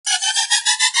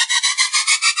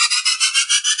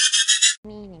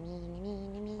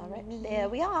All right, there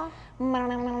we are.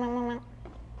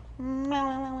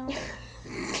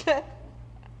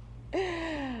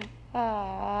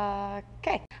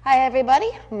 Okay. Hi,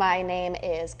 everybody. My name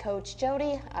is Coach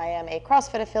Jody. I am a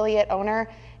CrossFit affiliate owner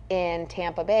in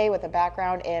Tampa Bay with a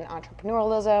background in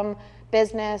entrepreneurialism,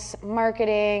 business,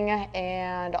 marketing,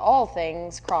 and all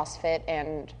things CrossFit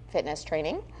and fitness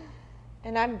training.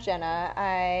 And I'm Jenna.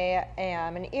 I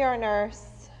am an ER nurse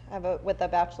with a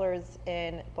bachelor's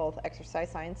in both exercise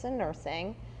science and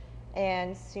nursing,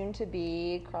 and soon to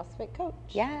be CrossFit coach.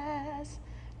 Yes.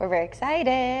 We're very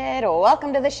excited.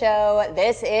 Welcome to the show.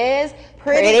 This is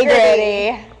Pretty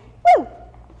Gritty. Woo!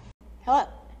 Hello.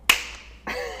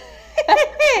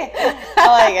 I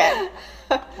like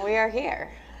it. We are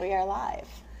here. We are live.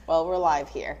 Well, we're live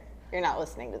here. You're not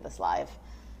listening to this live.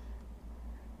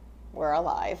 We're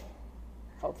alive,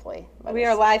 hopefully. We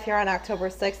are live here on October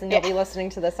 6th, and you'll be listening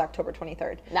to this October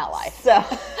 23rd. Not live. So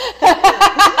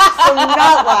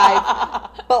not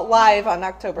live, but live on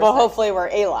October 6th. Well, hopefully we're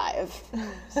alive.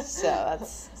 So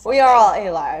that's... We are all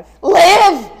alive.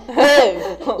 Live!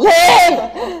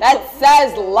 That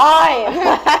says live.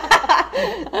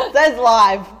 It says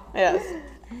live. Yes.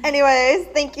 Anyways,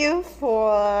 thank you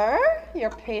for your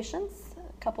patience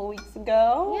a couple weeks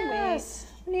ago. Yes.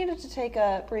 We needed to take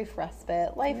a brief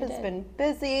respite. Life has been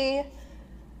busy,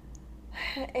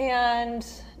 and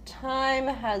time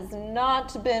has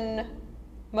not been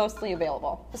mostly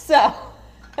available. So,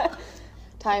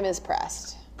 Time is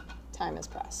pressed. Time is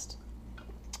pressed.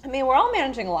 I mean, we're all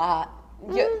managing a lot,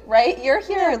 right? You're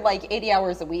here like 80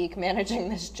 hours a week managing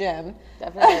this gym.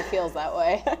 Definitely feels that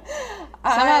way.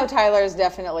 Somehow Tyler's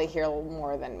definitely here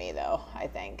more than me, though, I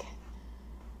think.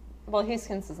 Well, he's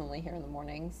consistently here in the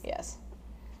mornings. Yes.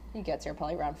 He gets here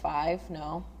probably around 5,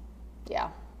 no? Yeah.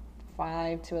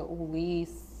 5 to at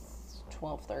least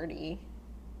 12:30.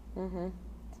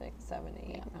 6, 7,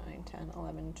 8, 9, 10,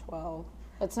 11, 12.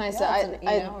 It's nice Yeah,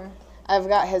 that I've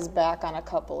got his back on a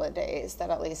couple of days that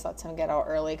at least lets him get out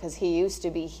early, because he used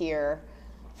to be here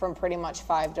from pretty much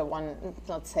 5 to 1,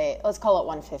 let's call it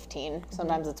 1:15.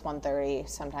 Sometimes it's 1:30,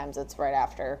 sometimes it's right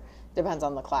after, depends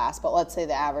on the class, but let's say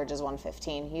the average is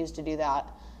 1:15. He used to do that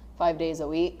 5 days a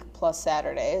week plus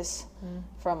Saturdays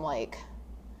from like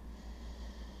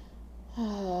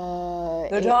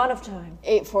The dawn of time.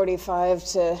 8:45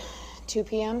 to 2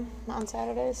 p.m. on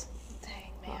Saturdays.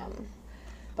 Dang, man.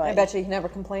 But I bet you he never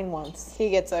complained once. he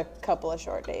gets a couple of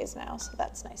short days now, so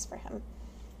that's nice for him.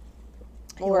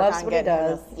 He loves what he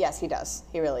does. Yes, he does.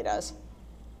 He really does.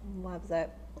 Loves it.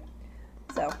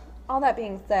 So, all that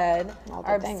being said,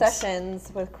 our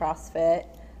obsessions with CrossFit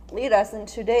lead us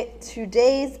into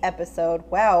today's episode.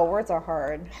 Wow, words are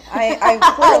hard. I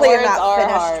clearly am not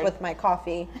finished with my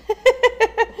coffee.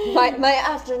 my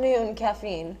afternoon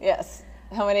caffeine. Yes.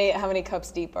 How many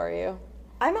cups deep are you?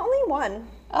 I'm only one.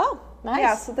 Oh, nice.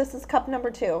 Yeah, so this is cup number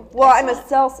 2. Well, I'm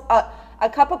a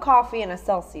cup of coffee and a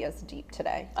Celsius deep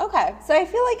today. Okay. So I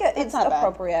feel like it's not bad.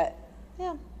 appropriate.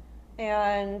 Yeah.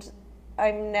 And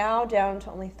I'm now down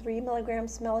to only 3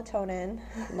 milligrams melatonin.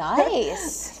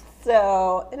 Nice.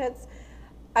 So, and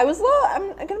I'm going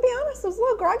to be honest, I was a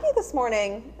little groggy this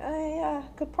morning. I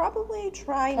could probably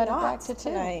try Cut it not back to 2.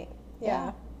 tonight.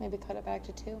 Yeah. Maybe cut it back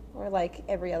to 2. Or like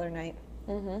every other night.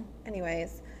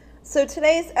 Anyways, so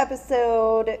today's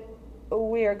episode,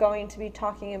 we are going to be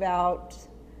talking about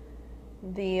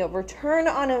the return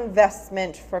on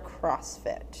investment for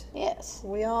CrossFit. Yes.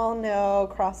 We all know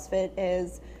CrossFit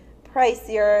is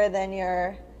pricier than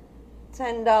your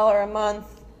 $10 a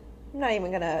month. I'm not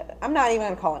even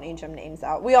gonna call any gym names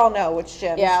out. We all know which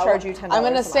gyms charge you $10. I'm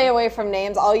gonna stay away from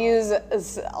names. I'll use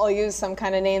some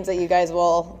kind of names that you guys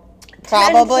will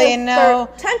probably know.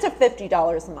 $10 to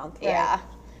 $50 a month. Right? Yeah.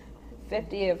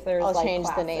 50 if there's I'll like change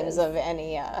classes. the names of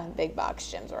any big box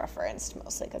gyms referenced,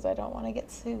 mostly because I don't want to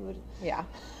get sued. Yeah.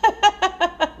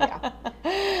 Yeah.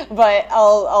 But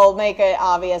I'll make it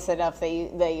obvious enough that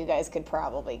you guys could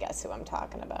probably guess who I'm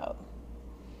talking about.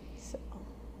 So,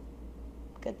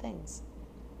 good things.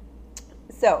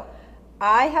 So,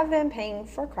 I have been paying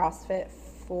for CrossFit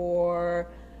for,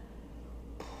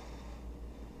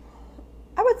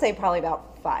 I would say probably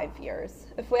about 5 years.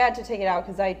 If we had to take it out,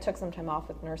 because I took some time off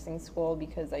with nursing school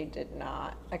because I could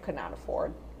not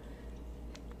afford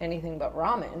anything but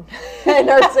ramen in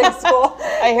nursing school.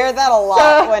 I hear that a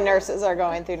lot when nurses are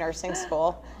going through nursing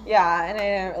school. Yeah, and I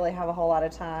didn't really have a whole lot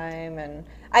of time, and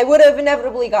I would have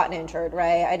inevitably gotten injured,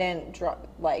 right? I didn't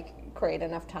create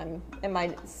enough time in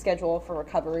my schedule for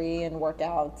recovery and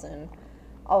workouts and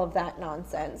all of that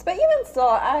nonsense. But even still,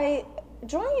 I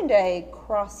joined a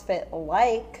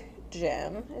CrossFit-like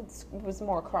gym. It was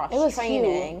more cross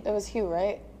training. It was Hugh,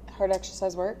 right? Hard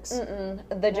Exercise Works?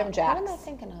 The Gym Jacks. What am I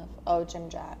thinking of? Oh, Gym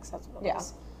Jacks. That's what it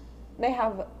was. They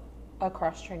have a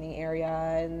cross-training area,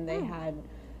 and they had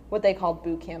what they called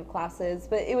boot camp classes,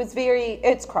 but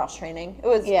it's cross-training. It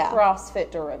was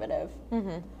CrossFit derivative.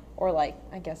 Or like,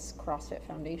 I guess, CrossFit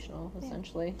foundational,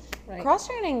 essentially. Right?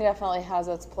 Cross-training definitely has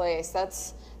its place.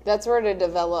 That's where to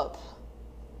develop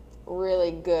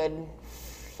really good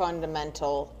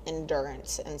fundamental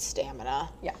endurance and stamina.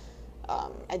 Yeah.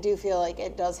 I do feel like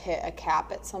it does hit a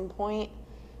cap at some point.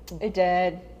 It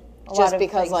did. Just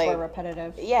because, like, were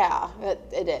repetitive. Yeah,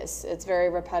 it is. It's very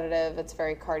repetitive. It's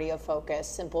very cardio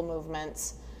focused, simple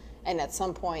movements. And at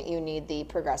some point you need the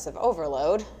progressive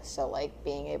overload. So like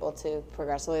being able to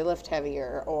progressively lift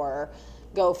heavier or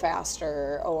go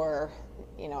faster or,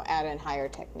 add in higher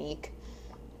technique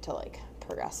to like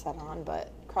progress that on.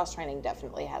 But cross training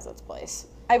definitely has its place.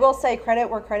 I will say credit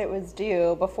where credit was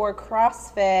due. Before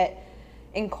CrossFit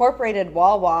incorporated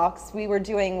wall walks, we were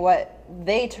doing what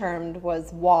they termed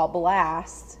was wall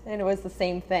blast, and it was the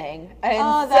same thing.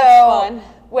 And that's fun.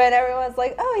 When everyone's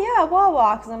like, "Oh yeah, wall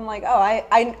walks," I'm like, "Oh,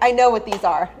 I know what these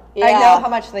are. Yeah. I know how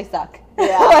much they suck.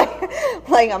 Yeah,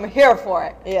 like I'm here for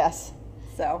it." Yes.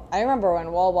 So I remember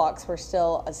when wall walks were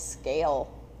still a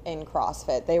scale in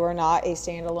CrossFit. They were not a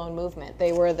standalone movement.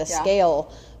 They were the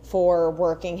scale for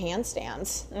working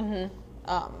handstands,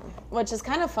 which is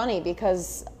kind of funny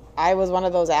because I was one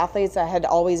of those athletes that had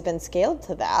always been scaled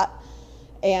to that.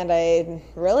 And I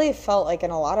really felt like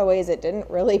in a lot of ways it didn't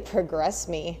really progress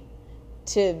me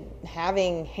to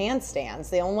having handstands.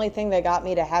 The only thing that got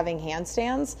me to having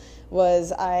handstands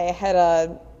was I had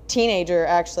a teenager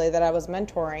actually that I was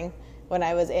mentoring when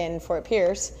I was in Fort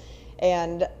Pierce.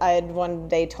 And I had one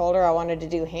day told her I wanted to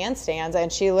do handstands,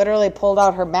 and she literally pulled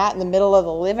out her mat in the middle of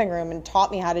the living room and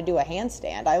taught me how to do a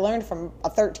handstand. I learned from a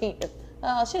 13,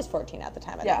 she was 14 at the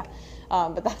time, I think.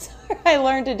 But that's how I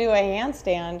learned to do a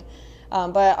handstand.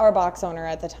 But our box owner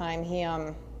at the time,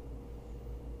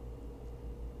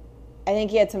 I think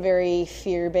he had some very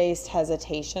fear-based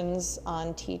hesitations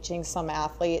on teaching some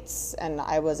athletes, and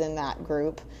I was in that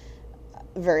group,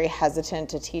 very hesitant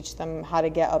to teach them how to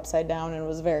get upside down, and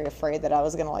was very afraid that I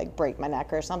was going to like break my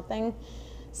neck or something.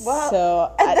 Well,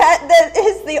 so that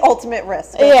is the ultimate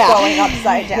risk of going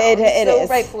upside down. It is.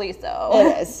 Rightfully so.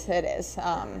 It is.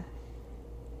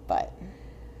 But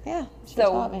yeah, she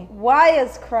taught me. Why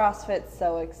is CrossFit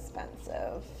so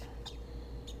expensive?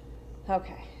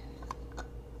 Okay.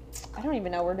 I don't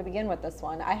even know where to begin with this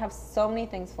one. I have so many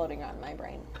things floating around in my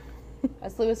brain.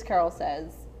 As Lewis Carroll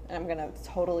says, and I'm going to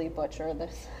totally butcher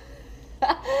this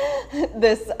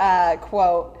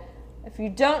quote, if you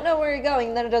don't know where you're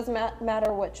going, then it doesn't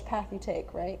matter which path you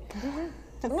take, right?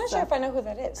 I'm not sure if I know who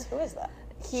that is. Who is that?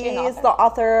 He's the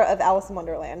author of Alice in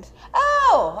Wonderland.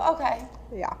 Oh, okay.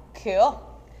 Yeah. Cool.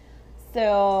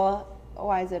 So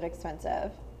why is it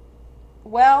expensive?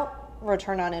 Well,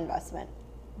 return on investment.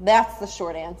 That's the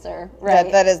short answer,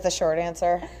 right? That is the short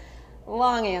answer.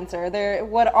 Long answer.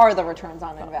 What are the returns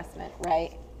on investment,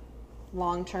 right?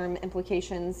 Long-term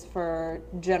implications for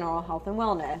general health and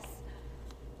wellness.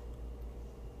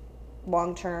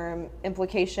 Long-term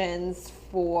implications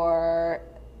for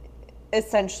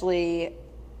essentially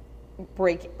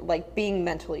being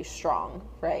mentally strong,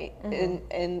 right?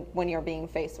 And when you're being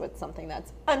faced with something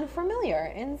that's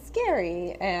unfamiliar and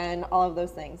scary and all of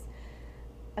those things.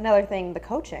 Another thing, the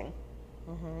coaching.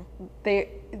 They're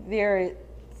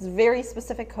very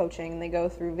specific coaching. They go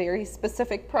through very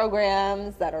specific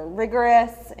programs that are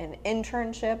rigorous and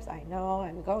internships. I know,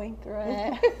 I'm going through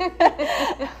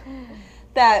it.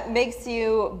 That makes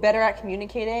you better at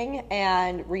communicating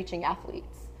and reaching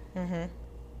athletes. And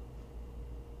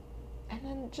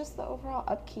then just the overall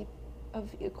upkeep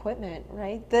of equipment,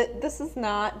 right? This is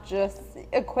not just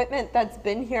equipment that's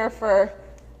been here for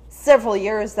several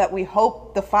years that we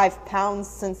hope the 5 pounds,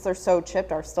 since they're so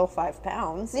chipped, are still 5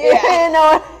 pounds. You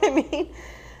know what I mean?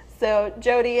 So,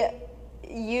 Jody,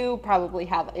 you probably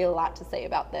have a lot to say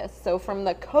about this. So from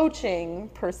the coaching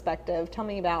perspective, tell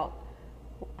me about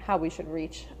how we should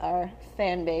reach our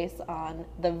fan base on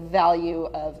the value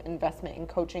of investment in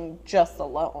coaching just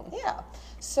alone. Yeah.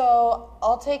 So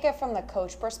I'll take it from the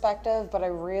coach perspective, but I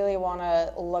really want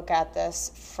to look at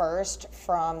this first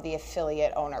from the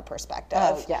affiliate owner perspective.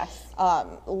 Oh, yes.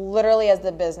 Literally as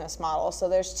the business model. So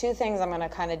there's two things I'm going to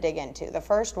kind of dig into. The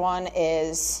first one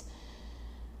is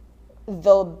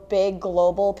the big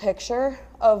global picture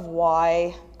of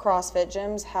why CrossFit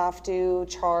gyms have to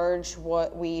charge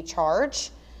what we charge.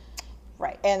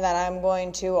 Right. And then I'm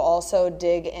going to also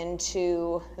dig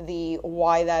into the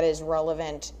why that is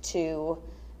relevant to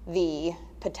the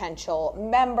potential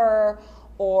member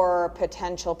or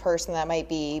potential person that might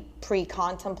be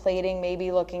pre-contemplating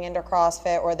maybe looking into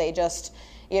CrossFit, or they just,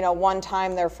 one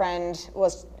time their friend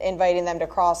was inviting them to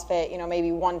CrossFit,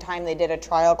 maybe one time they did a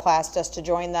trial class just to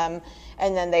join them,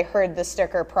 and then they heard the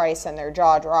sticker price and their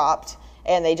jaw dropped,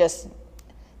 and they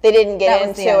didn't get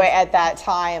into it at that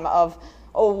time of,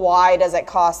 oh, why does it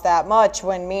cost that much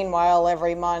when meanwhile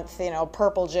every month,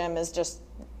 Purple Gym is just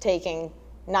taking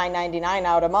 $9.99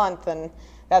 out a month, and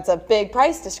that's a big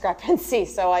price discrepancy.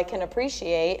 So I can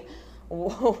appreciate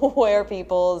where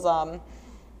people's,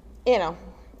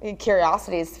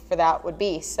 curiosities for that would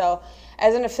be. So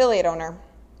as an affiliate owner,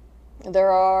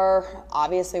 there are,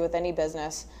 obviously with any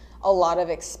business, a lot of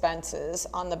expenses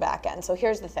on the back end. So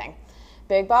here's the thing.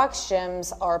 Big box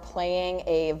gyms are playing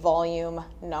a volume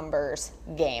numbers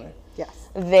game. Yes.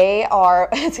 They are,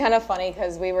 it's kind of funny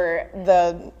because we were,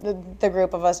 the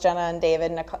group of us, Jenna and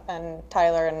David and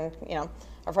Tyler and,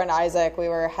 our friend Isaac, we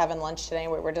were having lunch today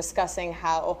and we were discussing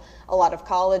how a lot of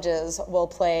colleges will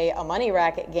play a money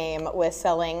racket game with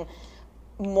selling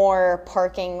more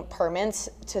parking permits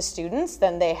to students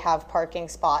than they have parking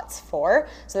spots for.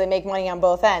 So they make money on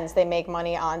both ends. They make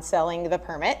money on selling the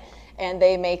permit, and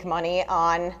they make money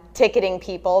on ticketing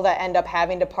people that end up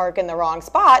having to park in the wrong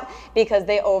spot because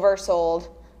they oversold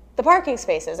the parking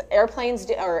spaces. Airplanes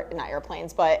do, or not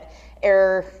airplanes, but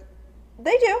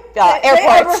they do.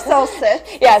 Airports. They oversell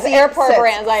seats. Yes, airport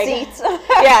brands like seats.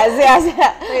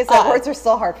 yes. Words are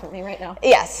still hard for me right now.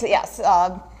 Yes.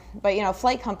 But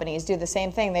flight companies do the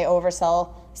same thing. They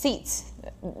oversell seats,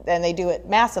 and they do it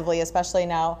massively, especially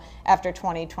now after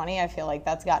 2020. I feel like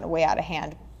that's gotten way out of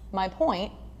hand. My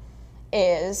point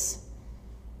is,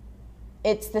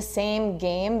 it's the same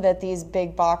game that these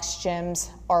big box gyms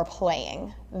are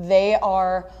playing. They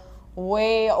are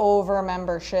way over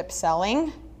membership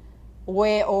selling,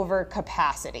 way over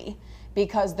capacity,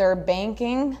 because they're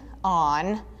banking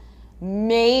on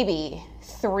maybe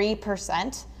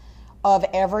 3% of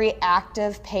every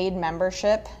active paid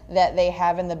membership that they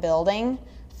have in the building,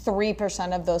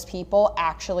 3% of those people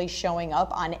actually showing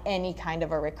up on any kind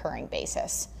of a recurring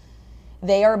basis.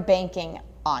 They are banking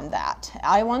on that.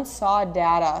 I once saw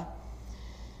data,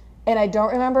 and I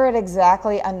don't remember it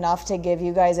exactly enough to give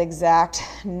you guys exact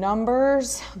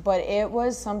numbers, but it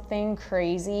was something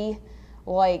crazy,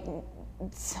 like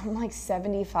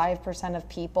 75% of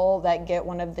people that get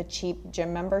one of the cheap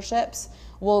gym memberships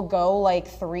will go like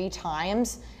 3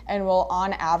 times and will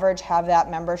on average have that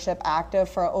membership active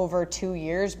for over 2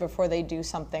 years before they do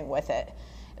something with it.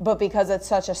 But because it's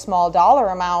such a small dollar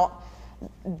amount,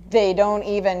 they don't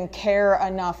even care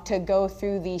enough to go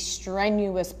through the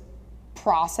strenuous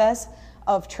process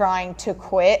of trying to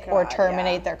quit or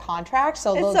terminate their contract.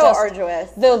 So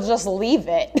arduous. They'll just leave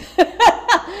it.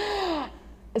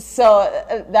 So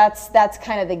that's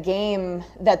kind of the game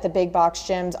that the big box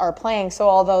gyms are playing. So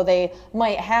although they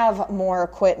might have more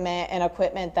equipment and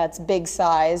equipment that's big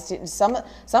sized, some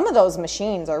of those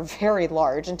machines are very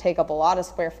large and take up a lot of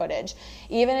square footage.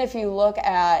 Even if you look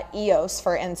at EOS,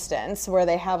 for instance, where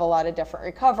they have a lot of different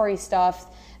recovery stuff,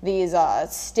 these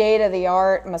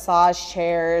state-of-the-art massage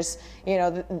chairs,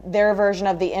 their version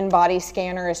of the in-body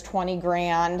scanner is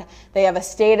 $20,000. They have a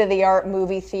state-of-the-art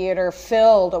movie theater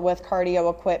filled with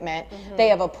cardio equipment. Mm-hmm. They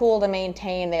have a pool to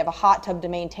maintain. They have a hot tub to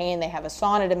maintain. They have a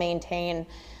sauna to maintain.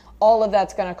 All of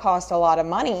that's going to cost a lot of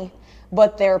money,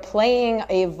 but they're playing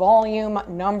a volume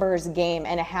numbers game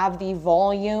and have the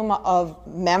volume of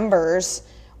members,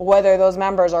 whether those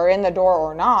members are in the door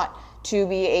or not, to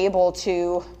be able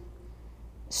to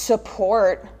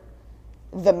support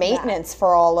the maintenance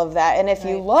for all of that. And if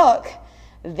you look,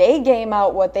 they game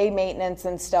out what they maintenance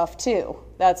and stuff too.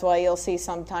 That's why you'll see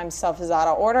sometimes stuff is out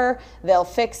of order, they'll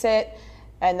fix it,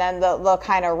 and then they'll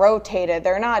kind of rotate it.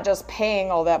 They're not just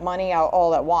paying all that money out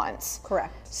all at once.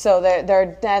 Correct. So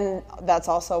then that's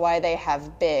also why they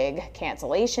have big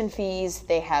cancellation fees,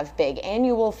 they have big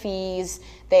annual fees,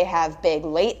 they have big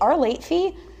late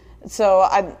fee. So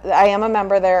I am a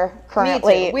member there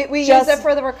currently. Me too. We use it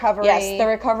for the recovery. Yes, the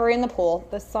recovery in the pool.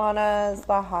 The saunas,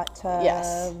 the hot tubs.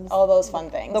 Yes, all those fun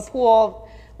things. The pool,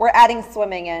 we're adding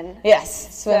swimming in.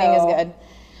 Yes, swimming is good.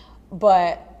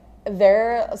 But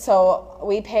so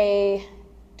we pay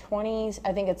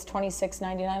I think it's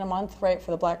 $26.99 a month, right,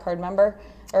 for the Black Card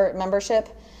membership.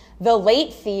 The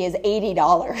late fee is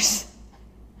 $80.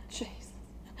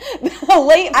 The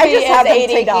late fee I just have them $80.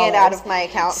 taking it out of my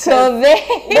account. So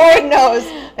Lord knows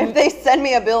if they send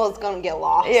me a bill, it's going to get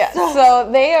lost. Yeah. So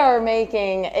they are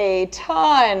making a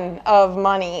ton of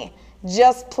money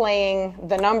just playing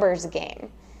the numbers game.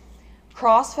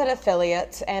 CrossFit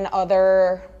affiliates and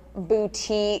other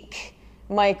boutique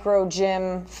micro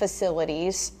gym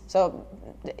facilities. So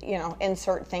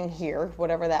insert thing here,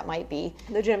 whatever that might be.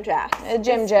 The gym jacks.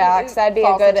 Gym jacks, that'd be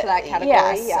a good, into that category.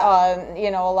 Yes,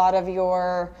 yeah. a lot of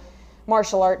your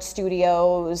martial arts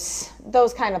studios,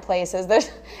 those kind of places. There's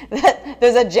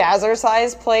a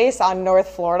jazzercise place on North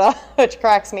Florida, which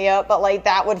cracks me up, but like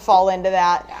that would fall into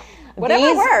that. Yeah.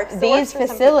 Whatever works. These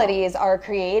facilities are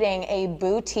creating a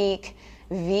boutique,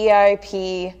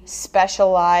 VIP,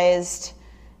 specialized,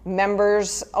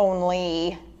 members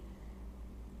only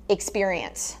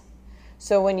experience.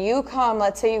 So when you come,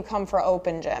 let's say you come for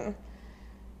open gym,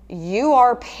 you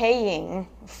are paying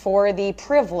for the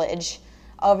privilege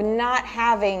of not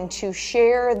having to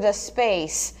share the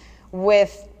space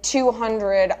with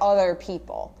 200 other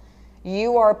people.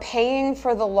 You are paying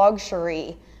for the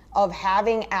luxury of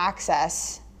having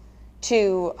access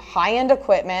to high-end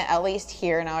equipment, at least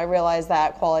here. Now I realize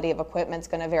that quality of equipment is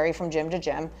going to vary from gym to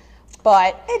gym,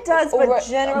 but it does. But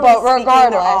generally,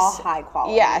 regardless, they're all high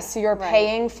quality. Yes, you're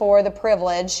paying for the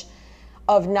privilege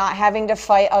of not having to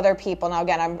fight other people. Now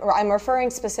again, I'm referring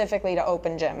specifically to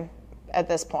open gym at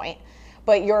this point.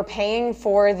 But you're paying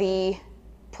for the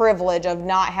privilege of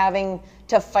not having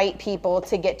to fight people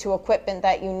to get to equipment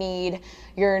that you need.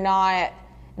 You're not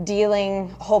dealing,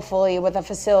 hopefully, with a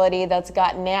facility that's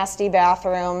got nasty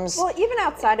bathrooms. Well, even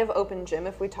outside of open gym,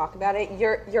 if we talk about it,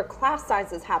 your class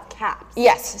sizes have caps.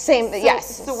 Yes, same.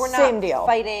 So we're not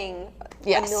fighting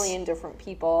a million different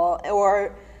people,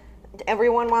 or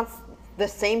everyone wants the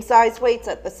same size weights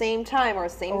at the same time, or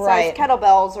same size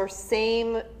kettlebells, or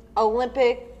same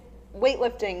Olympic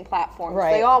weightlifting platforms.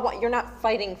 Right. They all want. You're not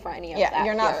fighting for any of that. Yeah,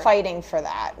 you're not fighting for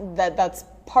that. That's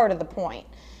part of the point.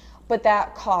 But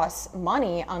that costs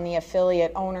money on the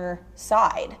affiliate owner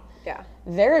side. Yeah.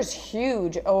 There's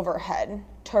huge overhead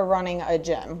to running a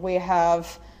gym. We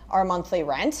have our monthly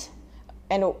rent,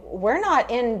 and we're not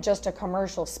in just a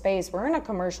commercial space. We're in a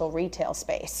commercial retail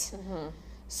space. Mm-hmm.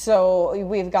 So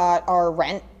we've got our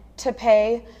rent to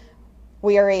pay.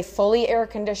 We are a fully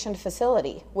air-conditioned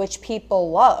facility, which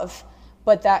people love,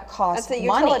 but that costs money.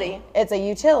 That's a utility. It's a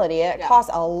utility. It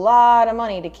costs a lot of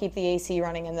money to keep the AC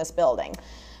running in this building.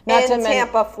 In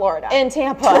Tampa, Florida. In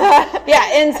Tampa.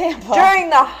 Yeah, in Tampa. During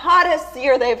the hottest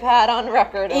year they've had on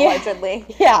record, allegedly.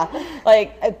 Yeah,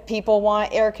 like people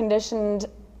want air-conditioned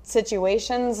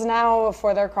situations now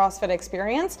for their CrossFit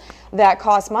experience. That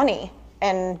costs money.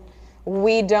 And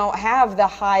we don't have the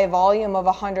high volume of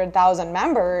 100,000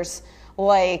 members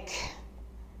like,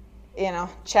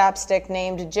 Chapstick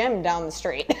named Jim down the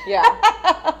street. Yeah.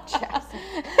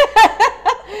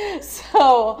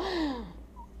 So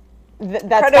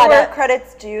that's credit where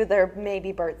credit's due. They're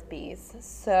maybe Burt's Bees.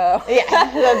 So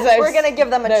yeah, we're gonna give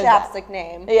them a chapstick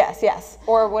name. Yes.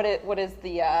 Or what is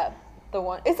the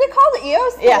one? Is it called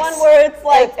EOS? The yes. one where it's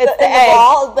like it's the egg.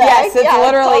 Ball, the yes, egg? it's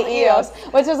literally EOS,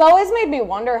 which has always made me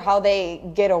wonder how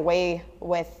they get away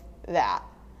with that.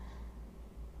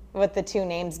 With the two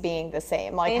names being the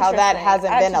same, like how that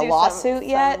hasn't been a lawsuit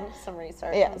yet. Some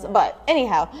research. Yes, but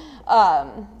anyhow,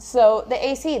 so the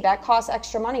AC, that costs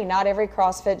extra money. Not every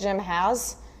CrossFit gym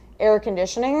has air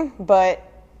conditioning, but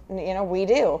we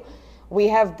do. We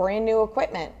have brand new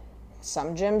equipment.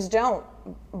 Some gyms don't,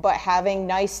 but having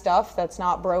nice stuff that's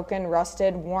not broken,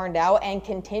 rusted, worn out, and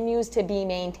continues to be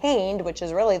maintained, which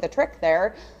is really the trick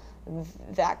there,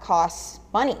 that costs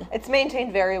money. It's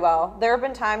maintained very well. There have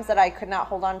been times that I could not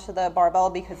hold on to the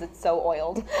barbell because it's so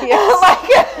oiled. Yes.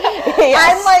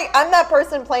 I'm that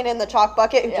person playing in the chalk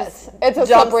bucket who just it's a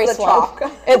jumps slippery the slope.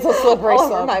 chalk. It's a slippery all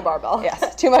slope. over my barbell.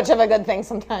 Yes, too much of a good thing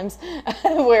sometimes.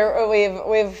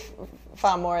 We've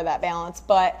found more of that balance,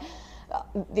 but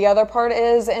the other part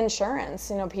is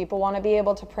insurance. People want to be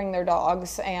able to bring their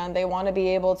dogs, and they want to be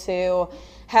able to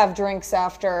have drinks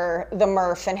after the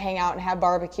Murph and hang out and have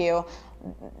barbecue.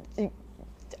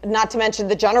 Not to mention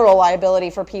the general liability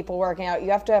for people working out.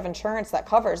 You have to have insurance that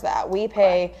covers that. We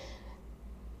pay.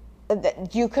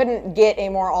 You couldn't get a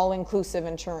more all-inclusive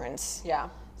insurance. Yeah.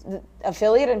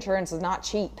 Affiliate insurance is not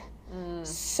cheap.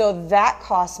 So that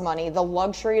costs money. The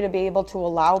luxury to be able to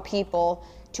allow people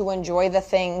to enjoy the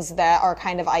things that are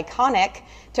kind of iconic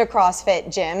to CrossFit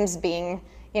gyms, being,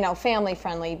 family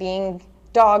friendly, being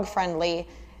dog friendly,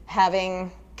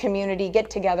 having community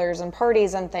get-togethers and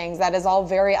parties and things. That is all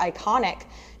very iconic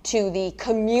to the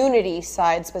community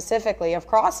side specifically of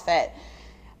CrossFit.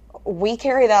 We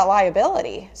carry that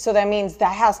liability. So that means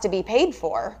that has to be paid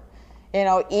for.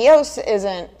 EOS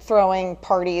isn't throwing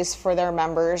parties for their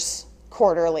members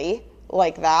quarterly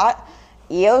like that.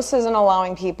 EOS isn't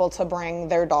allowing people to bring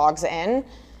their dogs in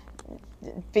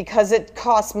because it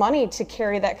costs money to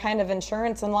carry that kind of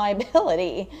insurance and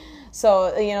liability.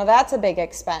 So, that's a big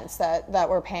expense that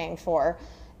we're paying for.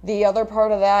 The other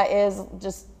part of that is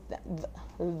just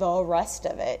the rest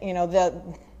of it, you know,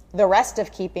 the rest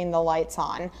of keeping the lights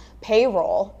on,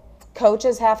 payroll.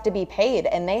 Coaches have to be paid,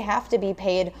 and they have to be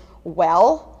paid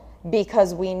well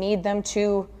because we need them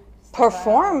to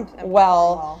perform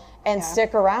well and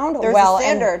stick around well. A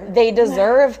standard. And they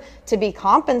deserve to be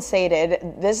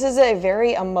compensated. This is a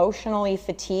very emotionally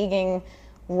fatiguing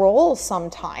role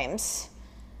sometimes.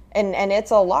 And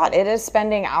it's a lot. It is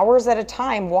spending hours at a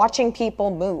time watching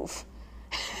people move.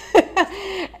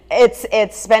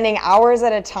 It's spending hours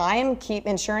at a time, keep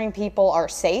ensuring people are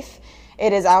safe.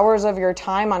 It is hours of your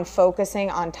time on focusing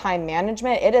on time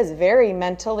management. It is very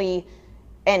mentally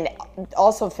and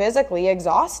also physically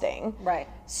exhausting. Right.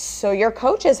 So your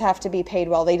coaches have to be paid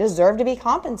well. They deserve to be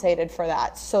compensated for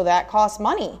that. So that costs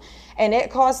money. And it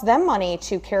costs them money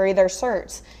to carry their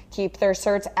certs, keep their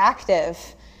certs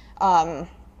active,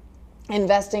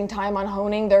 investing time on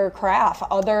honing their craft,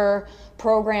 other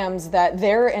programs that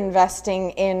they're investing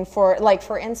in for, like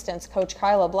for instance, Coach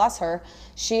Kyla, bless her,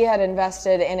 she had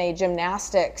invested in a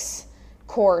gymnastics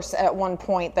course at one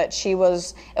point that she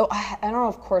was, I don't know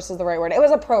if course is the right word. It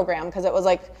was a program because it was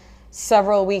like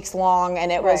several weeks long,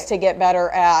 and it was to get better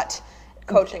at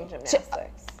coaching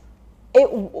gymnastics.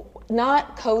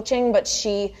 Not coaching, but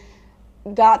she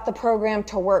got the program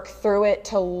to work through it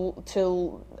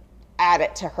to add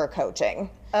it to her coaching.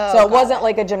 So it wasn't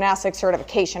like a gymnastics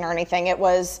certification or anything. It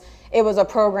was a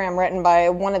program written by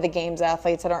one of the games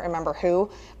athletes, I don't remember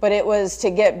who, but it was to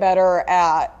get better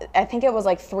at, I think it was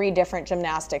like 3 different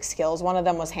gymnastic skills. One of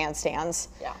them was handstands.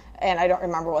 Yeah. And I don't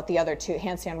remember what the other 2,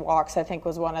 handstand walks, I think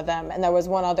was one of them. And there was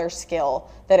one other skill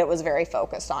that it was very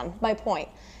focused on. My point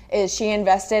is she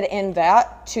invested in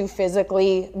that to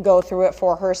physically go through it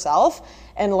for herself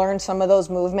and learn some of those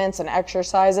movements and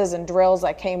exercises and drills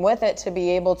that came with it to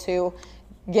be able to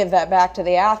give that back to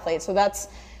the athlete. So that's,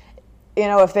 you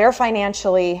know, if they're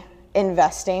financially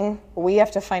investing, we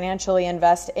have to financially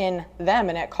invest in them,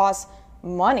 and it costs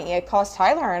money. It costs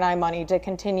Tyler and I money to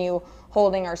continue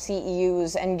holding our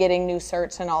CEUs and getting new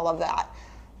certs and all of that.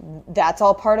 That's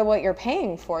all part of what you're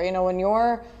paying for. You know, when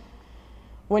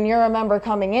you're a member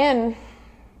coming in,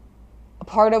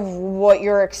 part of what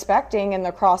you're expecting in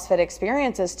the CrossFit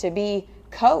experience is to be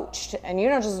coached, and you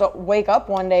don't just wake up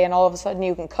one day and all of a sudden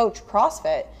you can coach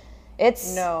CrossFit.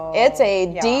 It's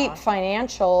a deep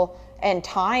financial and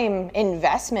time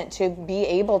investment to be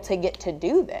able to get to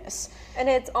do this. And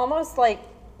it's almost like,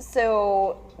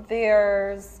 so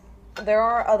there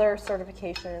are other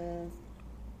certifications,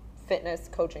 fitness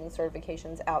coaching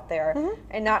certifications out there,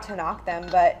 and not to knock them,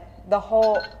 but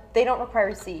they don't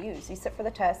require CEUs. You sit for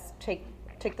the test, take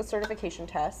the certification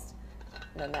test,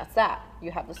 and then that's that.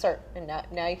 You have the cert, and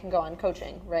now you can go on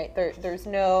coaching, right? There's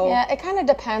no... Yeah, it kind of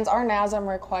depends. Our NASM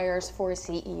requires 4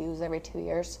 CEUs every 2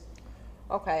 years.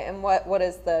 Okay, and what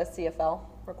does the CFL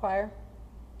require?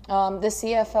 The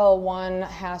CFL one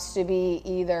has to be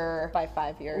either by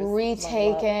 5 years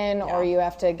retaken, or you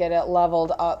have to get it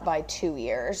leveled up by 2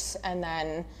 years, and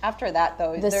then after that,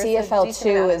 though, the there's CFL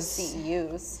 2 is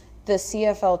CEUs. The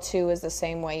CFL 2 is the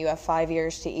same way. You have 5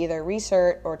 years to either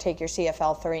recert or take your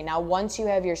CFL 3. Now, once you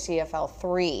have your CFL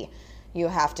 3, you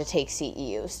have to take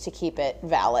CEUs to keep it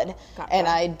valid. Gotcha. And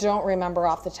I don't remember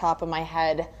off the top of my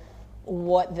head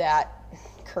what that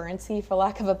currency, for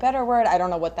lack of a better word, I don't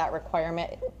know what that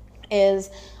requirement is.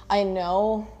 I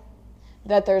know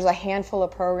that there's a handful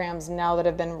of programs now that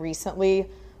have been recently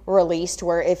released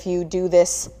where if you do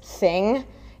this thing,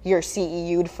 you're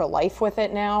CEU'd for life with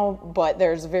it now, but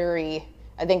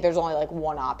I think there's only like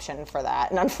one option for that.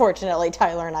 And unfortunately,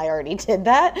 Tyler and I already did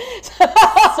that.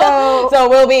 So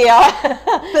we'll be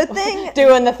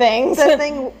doing the things.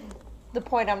 The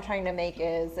point I'm trying to make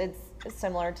is it's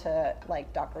similar to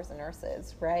like doctors and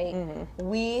nurses, right? Mm-hmm.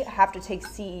 We have to take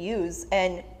CEUs,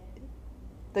 and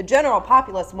the general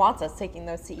populace wants us taking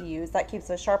those CEUs. That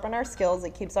keeps us sharp on our skills.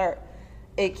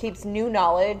 It keeps new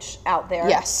knowledge out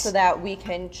there, so that we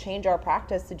can change our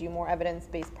practice to do more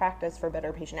evidence-based practice for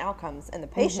better patient outcomes. And the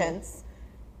patients,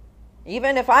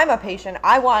 even if I'm a patient,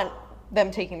 I want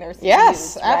them taking their CEUs,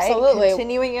 yes, right? absolutely.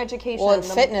 Continuing education. Well, in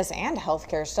fitness and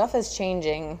healthcare, stuff is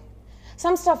changing.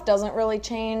 Some stuff doesn't really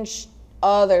change.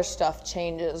 Other stuff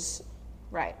changes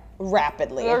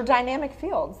rapidly. They're dynamic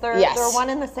fields. They're one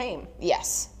and the same.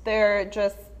 Yes. They're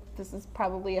just... This is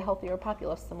probably a healthier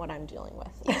populace than what I'm dealing with.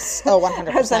 Yes. Oh,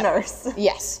 100%. As a nurse.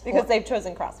 Yes. Because they've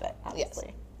chosen CrossFit,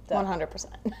 obviously. Yes. 100%.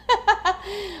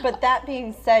 But that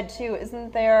being said, too,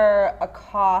 isn't there a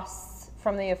cost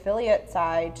from the affiliate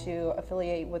side to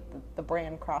affiliate with the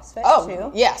brand CrossFit,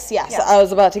 too? Yes. I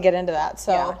was about to get into that.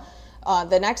 So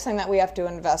the next thing that we have to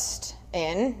invest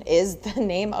in is the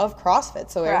name of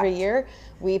CrossFit. So every year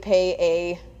we pay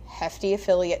a hefty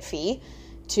affiliate fee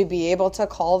to be able to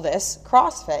call this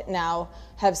CrossFit. Now,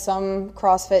 have some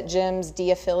CrossFit gyms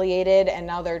de-affiliated and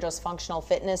now they're just functional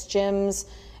fitness gyms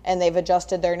and they've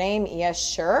adjusted their name? Yes,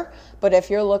 sure. But if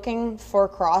you're looking for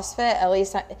CrossFit, at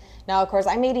least, now of course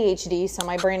I'm ADHD, so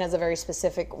my brain has a very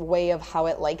specific way of how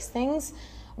it likes things.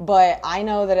 But I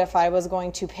know that if I was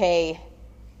going to pay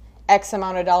X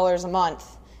amount of dollars a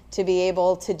month to be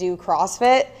able to do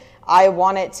CrossFit, I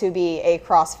want it to be a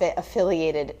CrossFit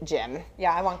affiliated gym.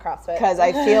 Yeah, I want CrossFit. Because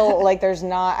I feel like there's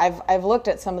not, I've looked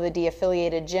at some of the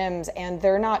de-affiliated gyms and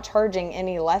they're not charging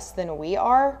any less than we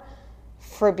are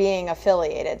for being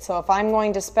affiliated. So if I'm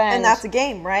going to spend... And that's a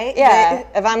game, right? Yeah.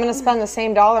 If I'm going to spend the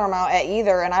same dollar amount at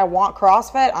either and I want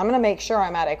CrossFit, I'm going to make sure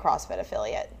I'm at a CrossFit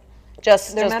affiliate.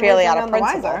 Just purely out of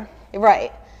principle.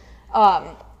 Right.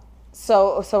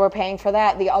 So we're paying for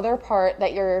that. The other part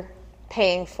that you're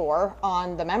paying for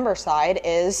on the member side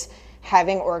is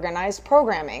having organized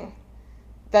programming.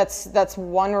 That's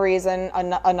one reason.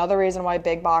 Another reason why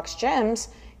big box gyms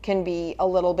can be a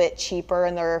little bit cheaper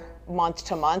in their month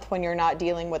to month when you're not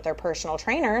dealing with their personal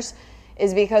trainers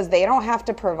is because they don't have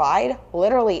to provide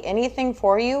literally anything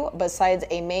for you besides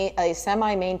a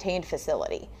semi-maintained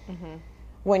facility. Mm-hmm.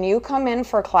 When you come in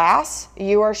for class,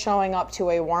 you are showing up to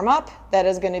a warm-up that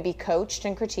is going to be coached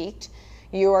and critiqued.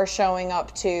 You are showing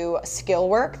up to skill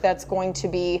work that's going to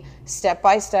be step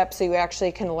by step so you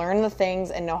actually can learn the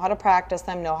things and know how to practice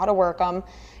them, know how to work them.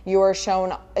 You're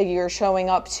showing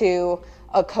up to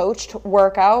a coached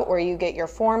workout where you get your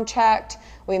form checked.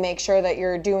 We make sure that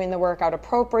you're doing the workout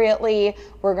appropriately.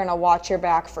 We're going to watch your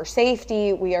back for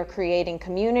safety. We are creating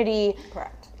community.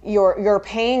 Correct. You're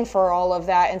paying for all of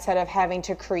that instead of having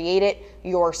to create it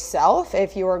yourself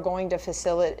if you are going to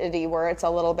facility where it's a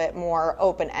little bit more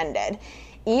open-ended.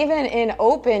 Even in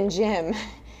open gym,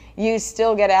 you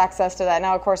still get access to that.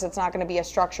 Now, of course, it's not going to be a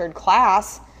structured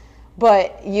class,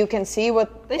 but you can see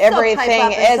what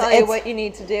everything is. Tell you what you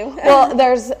need to do. Well,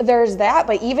 there's that,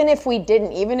 but even if we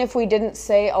didn't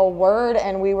say a word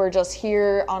and we were just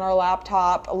here on our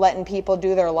laptop letting people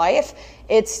do their life,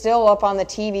 it's still up on the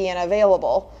TV and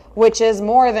available, which is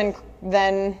more than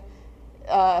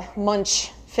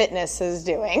Munch Fitness is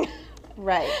doing.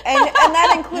 Right, and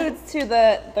that includes to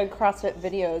the CrossFit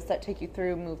videos that take you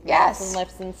through movements and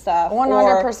lifts and stuff.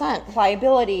 100%.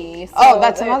 Pliability. So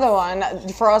that's another one.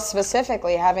 For us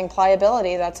specifically, having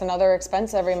pliability, that's another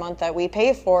expense every month that we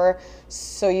pay for,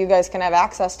 so you guys can have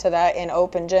access to that in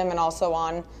open gym and also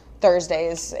on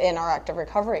Thursdays in our active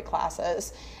recovery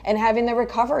classes. And having the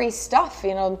recovery stuff,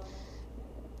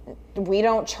 we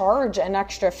don't charge an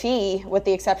extra fee with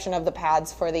the exception of the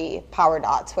pads for the power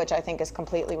dots, which I think is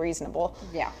completely reasonable.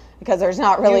 Yeah. Because there's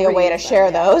not really a way to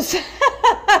share those.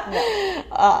 No.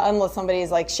 Unless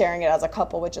somebody's like sharing it as a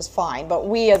couple, which is fine. But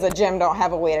we as a gym don't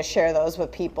have a way to share those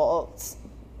with people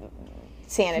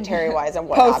sanitary wise and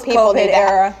whatnot. Post-COVID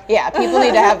era. People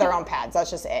need to have their own pads.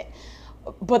 That's just it.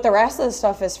 But the rest of the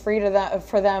stuff is free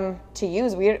for them to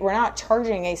use. We're not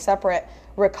charging a separate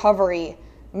recovery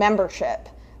membership.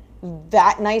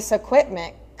 That nice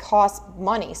equipment costs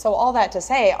money. So all that to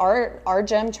say, our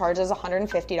gym charges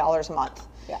 $150 a month.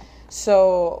 Yeah.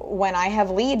 So when I have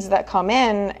leads that come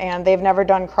in and they've never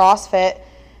done CrossFit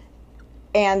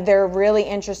and they're really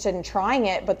interested in trying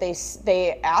it, but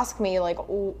they ask me like,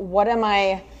 what am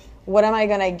I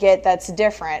going to get that's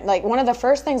different? Like one of the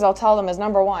first things I'll tell them is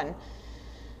number one,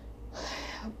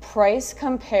 price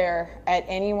compare at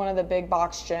any one of the big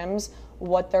box gyms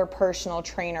what their personal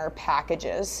trainer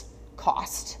packages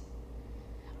cost.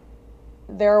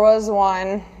 There was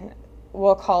one,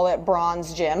 we'll call it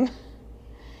Bronze Gym.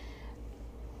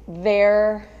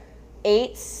 They're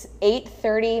 8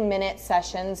 30-minute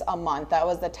sessions a month. That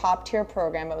was the top tier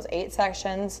program. It was 8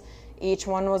 sections. Each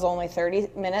one was only 30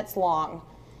 minutes long.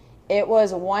 It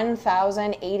was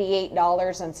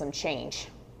 $1,088 and some change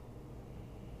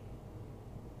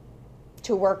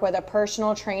to work with a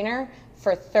personal trainer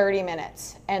for 30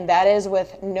 minutes, and that is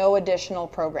with no additional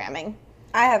programming.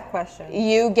 I have questions.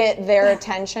 You get their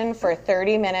attention for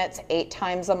 30 minutes, 8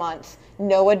 times a month.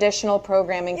 No additional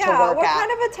programming to work Yeah, what at.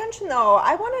 kind of attention though?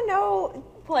 I want to know,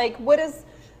 like,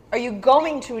 are you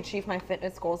going to achieve my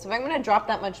fitness goals? If I'm going to drop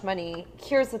that much money,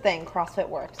 here's the thing, CrossFit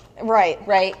works. Right.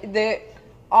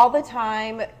 All the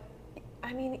time,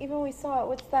 I mean, even we saw it,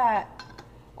 what's that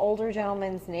older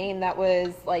gentleman's name that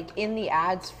was like in the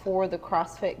ads for the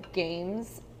CrossFit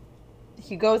Games?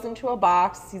 He goes into a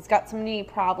box, he's got some knee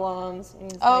problems.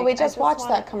 We just watched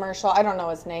that commercial. I don't know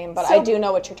his name, but I do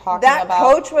know what you're talking about. That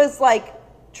coach was like,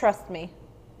 trust me.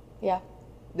 Yeah.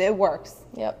 It works.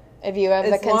 Yep. If you have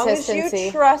the consistency. As long as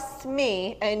you trust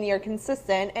me and you're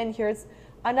consistent. And here's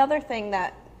another thing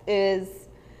that is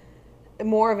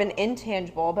more of an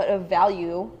intangible, but of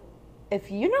value. If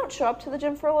you don't show up to the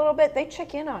gym for a little bit, they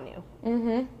check in on you.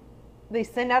 Mm-hmm. They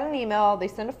send out an email, they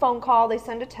send a phone call, they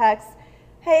send a text.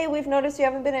 Hey, we've noticed you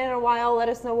haven't been in a while. Let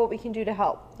us know what we can do to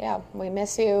help. Yeah, we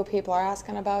miss you. People are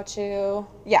asking about you.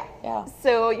 Yeah. Yeah.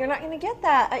 So you're not going to get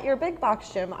that at your big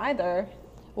box gym either.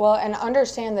 Well, and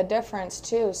understand the difference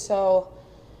too. So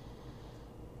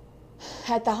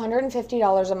at the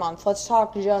 $150 a month, let's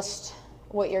talk just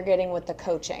what you're getting with the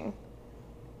coaching.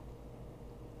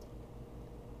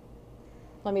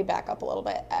 Let me back up a little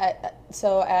bit.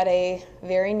 So at a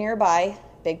very nearby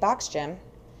big box gym,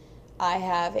 I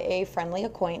have a friendly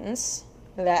acquaintance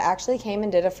that actually came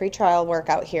and did a free trial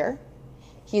workout here.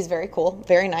 He's very cool,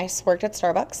 very nice, worked at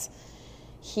Starbucks.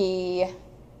 He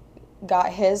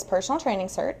got his personal training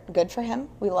cert. Good for him.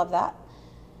 We love that.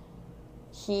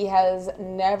 He has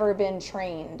never been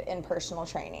trained in personal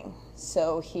training.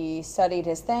 So he studied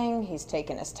his thing. He's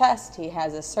taken his test. He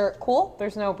has his cert. Cool.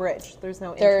 There's no bridge. There's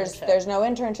no internship. There's no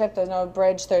internship. There's no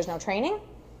bridge. There's no training.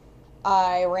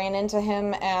 I ran into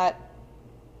him at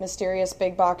Mysterious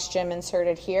Big Box Gym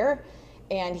inserted here,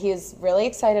 and he is really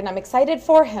excited. I'm excited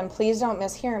for him. Please don't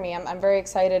mishear me. I'm very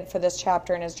excited for this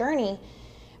chapter in his journey.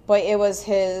 But it was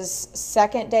his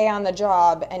second day on the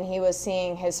job, and he was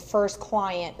seeing his first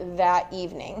client that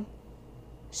evening.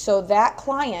 So that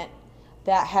client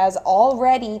that has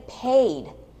already paid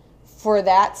for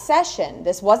that session,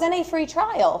 this wasn't a free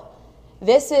trial.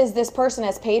 This person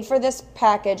has paid for this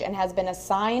package and has been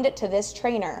assigned to this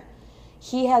trainer.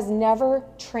 He has never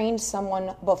trained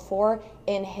someone before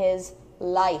in his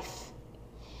life.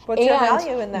 What's your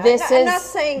value in that? I'm not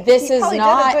saying this is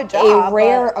not a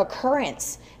rare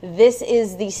occurrence. This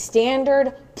is the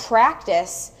standard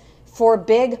practice for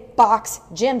big box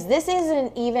gyms. This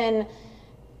isn't even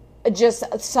just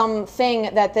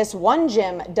something that this one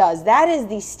gym does. That is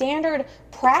the standard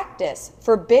practice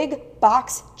for big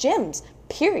box gyms,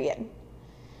 period.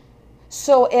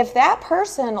 So if that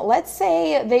person, let's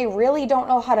say they really don't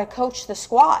know how to coach the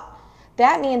squat,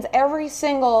 that means every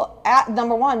single,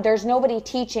 number one, there's nobody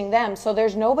teaching them. So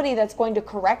there's nobody that's going to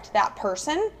correct that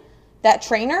person, that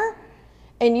trainer.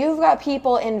 And you've got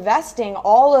people investing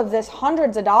all of this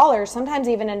hundreds of dollars, sometimes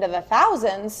even into the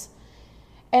thousands.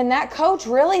 And that coach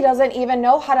really doesn't even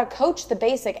know how to coach the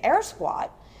basic air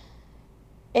squat.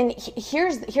 And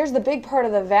here's the big part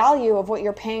of the value of what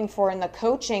you're paying for in the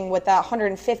coaching with that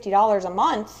 $150 a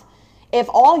month. If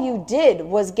all you did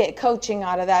was get coaching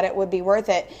out of that, it would be worth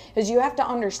it. Because you have to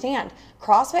understand,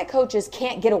 CrossFit coaches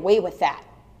can't get away with that.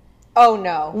 Oh,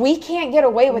 no. We can't get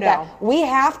away with that. We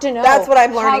have to know. That's what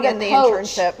I'm learning in the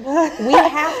internship. We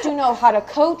have to know how to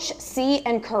coach, see,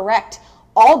 and correct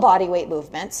all body weight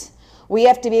movements. We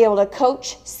have to be able to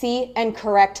coach, see, and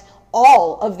correct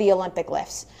all of the Olympic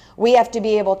lifts. We have to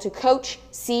be able to coach,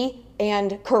 see,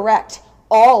 and correct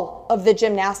all of the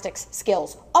gymnastics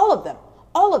skills. All of them.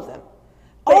 All of them.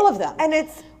 All of them. And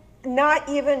it's not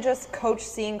even just coach,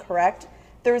 see, and correct.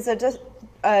 There's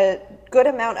a good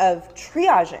amount of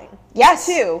triaging. Yes.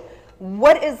 Too.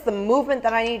 What is the movement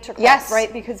that I need to correct, yes.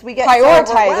 right? Because we get so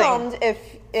overwhelmed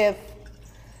if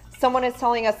someone is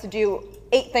telling us to do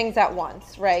 8 things at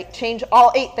once, right? Change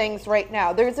all 8 things right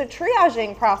now. There's a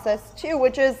triaging process too,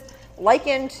 which is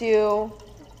likened to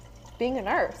being a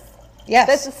nurse. Yes.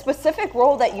 That's a specific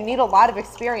role that you need a lot of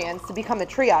experience to become a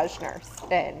triage nurse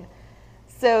in.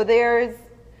 So there's,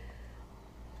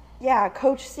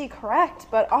 coach, see, correct,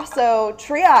 but also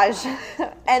triage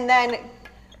and then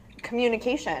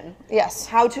communication. Yes.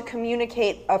 How to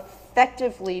communicate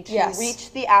effectively to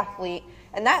reach the athlete.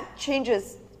 And that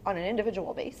changes on an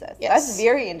individual basis. Yes. That's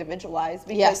very individualized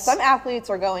because some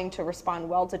athletes are going to respond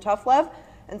well to tough love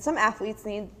and some athletes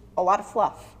need a lot of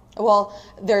fluff. Well,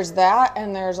 there's that,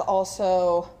 and there's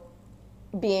also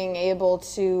being able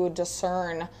to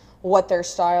discern what their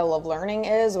style of learning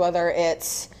is, whether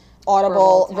it's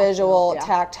audible, verbal, visual,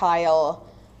 tactile,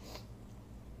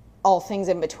 all things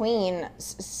in between.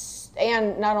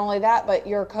 And not only that, but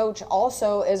your coach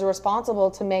also is responsible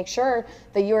to make sure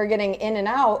that you are getting in and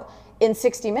out in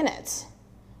 60 minutes.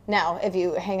 Now, if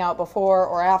you hang out before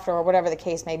or after or whatever the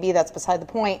case may be, that's beside the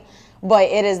point. But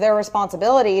it is their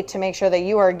responsibility to make sure that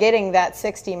you are getting that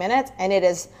 60 minutes, and it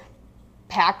is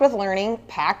packed with learning,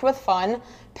 packed with fun,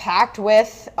 packed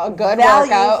with a good value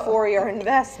workout. For your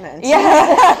investment.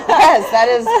 Yes, yes, that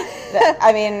is,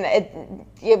 I mean,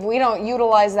 if we don't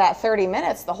utilize that 30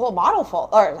 minutes, the whole model falls,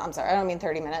 or I'm sorry, I don't mean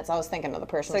 30 minutes, I was thinking of the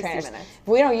personal 60 trainers. minutes. If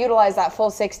we don't utilize that full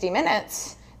 60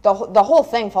 minutes, the whole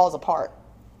thing falls apart.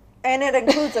 And it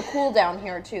includes a cool down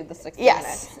here too, the 60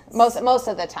 Yes, minutes. most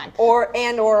of the time. Or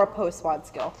a post WOD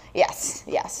skill. Yes.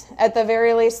 At the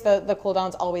very least, the cool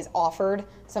down's always offered.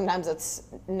 Sometimes it's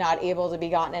not able to be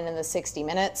gotten in the 60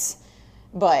 minutes,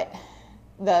 but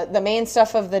the main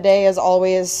stuff of the day is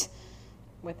always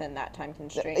within that time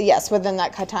constraint. Yes, within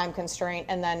that time constraint.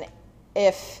 And then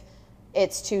if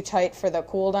it's too tight for the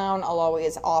cool down, I'll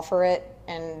always offer it.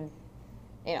 And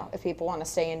if people want to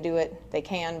stay and do it, they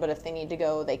can, but if they need to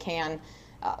go, they can.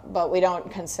 But we don't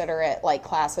consider it like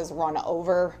classes run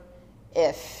over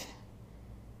if,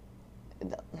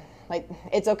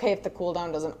 it's okay if the cool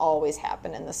down doesn't always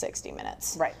happen in the 60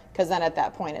 minutes. Right. Because then at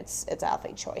that point, it's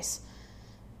athlete choice.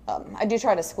 I do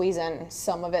try to squeeze in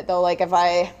some of it though. Like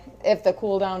if the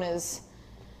cool down is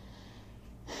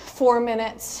 4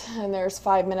 minutes and there's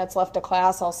 5 minutes left of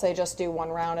class, I'll say just do 1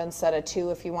 round instead of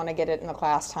 2 if you want to get it in the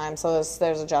class time. So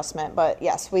there's adjustment. But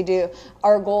yes, we do.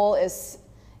 Our goal is,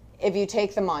 if you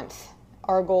take the month,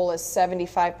 our goal is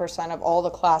 75% of all the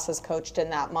classes coached in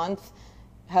that month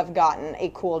have gotten a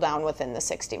cool down within the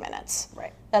 60 minutes.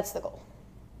 Right. That's the goal.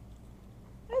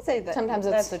 I'd say that sometimes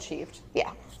that's achieved.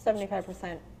 Yeah.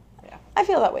 75%. Yeah. I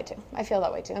feel that way too.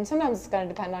 And sometimes it's going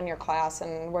to depend on your class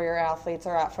and where your athletes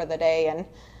are at for the day and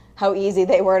how easy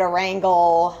they were to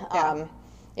wrangle.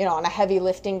 Yeah. On a heavy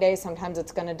lifting day, sometimes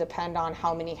it's going to depend on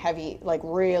how many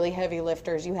really heavy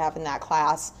lifters you have in that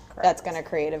class. Correct. That's going to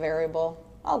create a variable.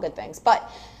 All good things. But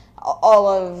all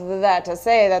of that to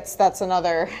say, that's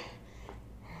another,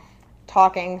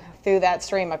 talking through that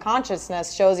stream of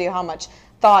consciousness shows you how much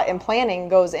thought and planning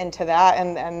goes into that,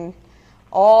 and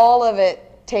all of it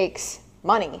takes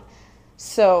money.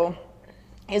 So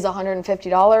is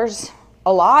 $150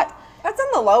 a lot? That's on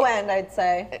the low end, I'd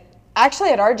say.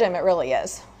 Actually, at our gym, it really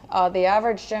is. The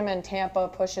average gym in Tampa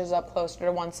pushes up closer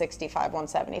to 165,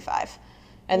 175.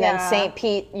 And then St.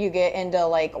 Pete, you get into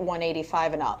like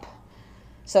 185 and up.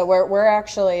 So we're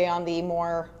actually on the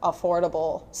more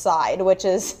affordable side, which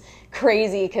is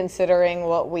crazy considering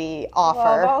what we offer.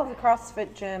 Well, of all the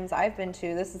CrossFit gyms I've been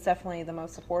to, this is definitely the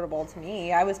most affordable to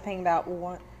me. I was paying about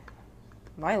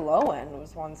my low end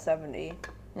was 170.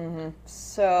 Mm-hmm.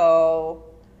 So,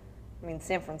 I mean,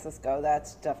 San Francisco,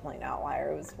 that's definitely an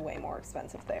outlier. It was way more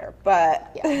expensive there,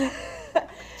 but yeah.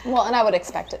 Well, and I would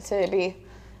expect it to be.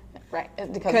 Right,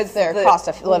 because their cost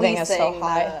of living is so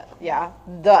high.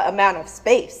 The amount of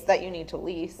space that you need to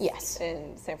lease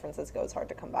in San Francisco is hard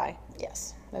to come by.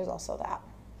 Yes, there's also that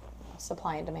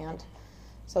supply and demand.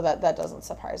 So that doesn't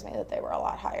surprise me that they were a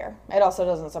lot higher. It also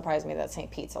doesn't surprise me that St.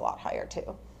 Pete's a lot higher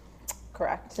too.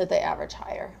 Correct. That they average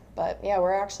higher. But yeah,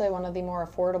 we're actually one of the more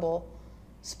affordable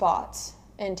spots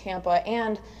in Tampa,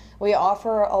 and we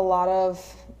offer a lot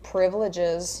of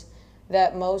privileges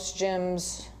that most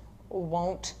gyms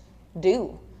won't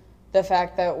do. The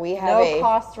fact that we have no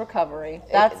cost recovery.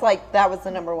 That was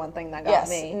the number one thing that got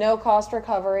me. Yes, no cost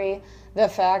recovery. The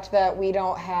fact that we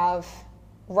don't have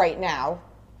right now,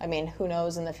 I mean, who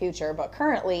knows in the future, but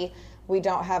currently we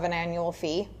don't have an annual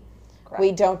fee. Correct.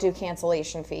 We don't do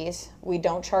cancellation fees. We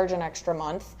don't charge an extra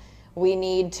month. We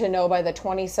need to know by the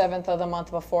 27th of the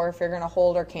month before if you're going to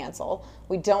hold or cancel.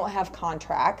 We don't have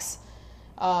contracts.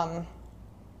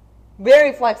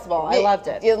 Very flexible. I loved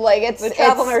it. The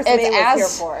travel nurse was here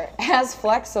for it. As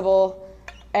flexible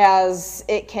as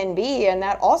it can be, and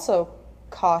that also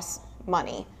costs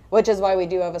money, which is why we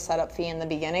do have a setup fee in the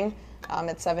beginning.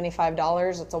 It's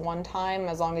 $75. It's a one-time,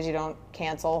 as long as you don't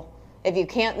cancel. If you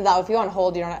want to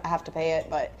hold, you don't have to pay it,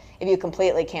 but if you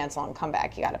completely cancel and come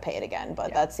back, you got to pay it again.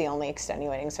 But that's the only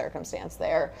extenuating circumstance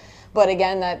there. But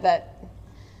again, that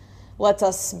lets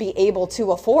us be able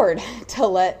to afford to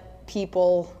let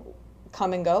people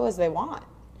come and go as they want.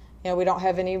 We don't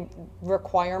have any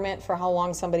requirement for how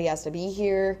long somebody has to be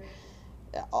here,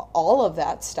 all of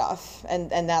that stuff. And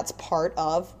that's part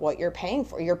of what you're paying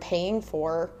for. You're paying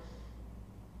for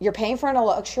a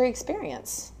luxury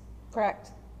experience.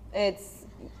 Correct. It's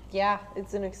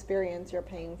an experience you're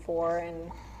paying for,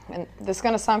 and this is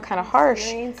going to sound kind of harsh,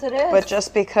 it is. But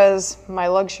just because my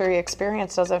luxury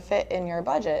experience doesn't fit in your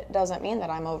budget doesn't mean that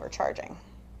I'm overcharging.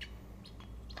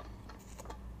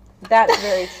 That's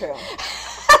very true.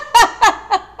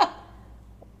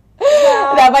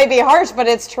 That might be harsh, but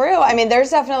it's true. I mean, there's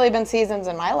definitely been seasons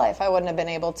in my life I wouldn't have been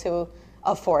able to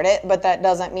afford it, but that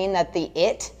doesn't mean that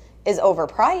it is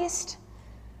overpriced.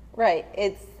 Right.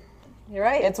 You're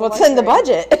right. It's what's in the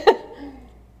budget.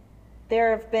 There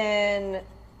have been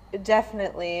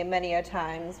definitely many a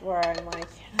times where I'm like,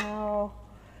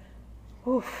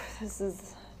 this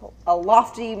is a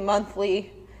lofty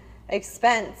monthly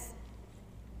expense.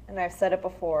 And I've said it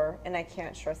before, and I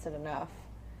can't stress it enough.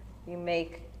 You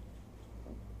make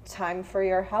time for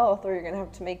your health, or you're going to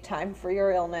have to make time for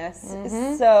your illness.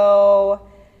 So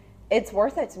it's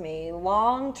worth it to me.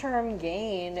 Long-term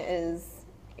gain is,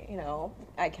 you know,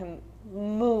 I can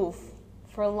move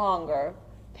for longer,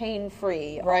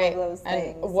 pain-free, right. all of those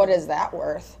things. And what is that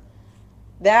worth?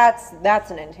 That's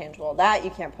an intangible. That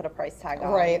you can't put a price tag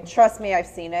on. Right. Trust me, I've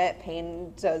seen it.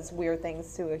 Pain does weird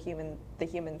things to the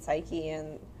human psyche,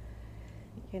 and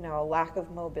you know, lack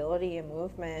of mobility and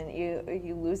movement.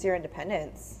 You lose your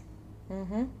independence.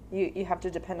 You have to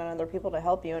depend on other people to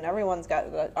help you, and everyone's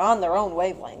got on their own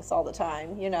wavelengths all the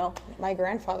time. You know. My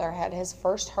grandfather had his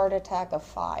first heart attack of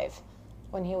 5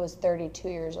 when he was 32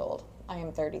 years old. I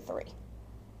am 33.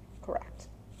 Correct.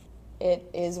 It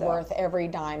is worth every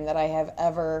dime that I have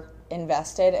ever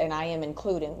invested, and I am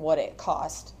including what it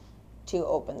cost to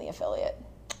open the affiliate.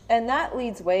 And that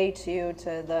leads way to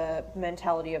the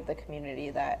mentality of the community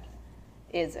that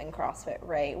is in CrossFit,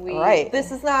 right? Right.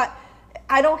 This is not,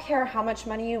 I don't care how much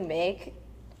money you make,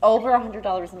 over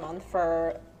 $100 a month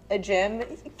for a gym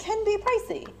can be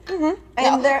pricey.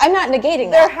 And no, I'm not negating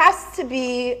there that. has to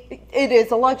be, it is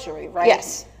a luxury, right?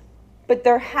 Yes. But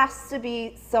there has to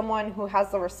be someone who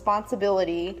has the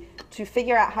responsibility to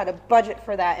figure out how to budget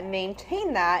for that and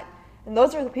maintain that. And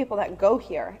those are the people that go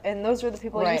here. And those are the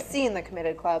people you see in the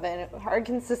Committed Club and are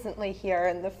consistently here.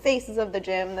 And the faces of the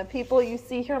gym, the people you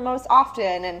see here most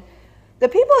often. And the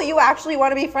people you actually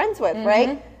want to be friends with,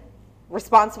 right?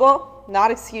 Responsible, not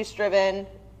excuse-driven.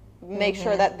 Make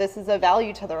sure that this is a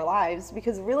value to their lives.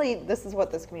 Because really, this is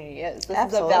what this community is. This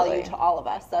is a value to all of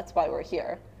us. That's why we're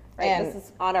here. Right? And this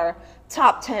is on our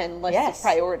top 10 list of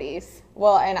priorities.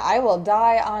 Well, and I will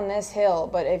die on this hill,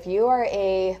 but if you are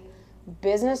a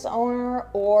business owner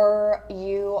or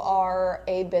you are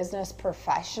a business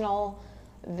professional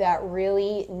that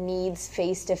really needs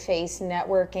face-to-face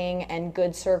networking and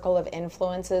good circle of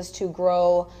influences to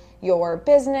grow your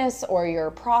business or your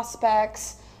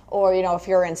prospects, or you know, if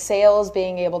you're in sales,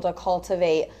 being able to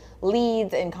cultivate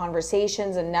leads and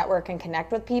conversations and network and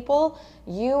connect with people,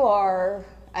 you are,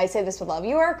 I say this with love,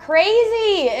 you are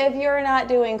crazy if you're not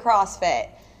doing CrossFit.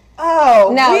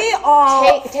 Oh, now, we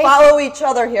all follow each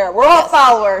other here. We're all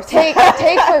followers. Take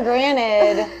for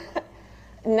granted,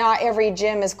 not every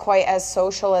gym is quite as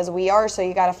social as we are, so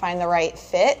you got to find the right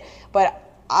fit. But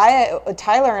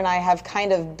Tyler and I have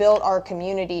kind of built our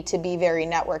community to be very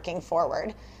networking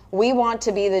forward. We want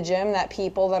to be the gym that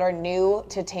people that are new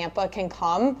to Tampa can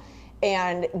come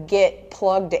and get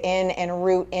plugged in and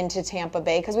root into Tampa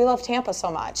Bay because we love Tampa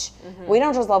so much. We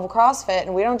don't just love CrossFit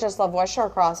and we don't just love West Shore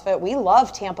CrossFit. We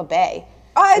love Tampa Bay.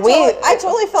 I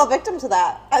totally fell victim to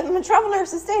that. I'm a travel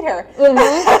nurse who stayed here.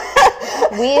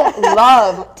 We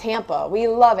love Tampa. We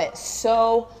love it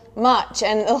so much.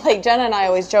 And like Jenna and I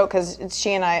always joke because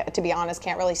she and I, to be honest,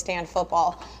 can't really stand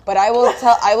football. But I will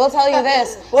tell you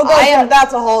this.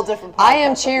 That's a whole different podcast. I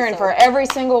am cheering for every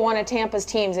single one of Tampa's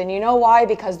teams. And you know why?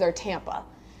 Because they're Tampa.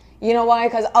 You know why?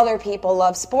 Because other people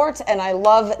love sports, and I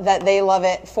love that they love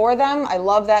it for them. I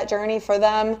love that journey for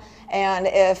them. And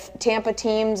if Tampa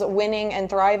teams winning and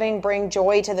thriving bring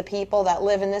joy to the people that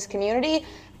live in this community,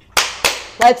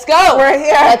 let's go. We're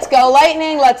here. Let's go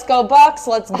Lightning. Let's go Bucks.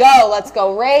 Let's go. Let's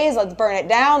go Rays. Let's burn it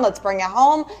down. Let's bring it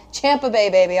home. Tampa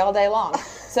Bay, baby, all day long.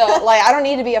 So, like, I don't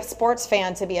need to be a sports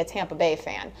fan to be a Tampa Bay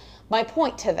fan. My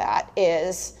point to that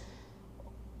is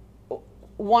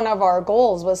one of our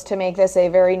goals was to make this a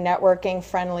very networking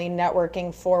friendly,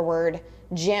 networking forward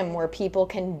gym where people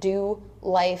can do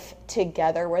life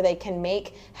together, where they can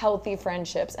make healthy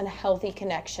friendships and healthy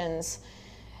connections.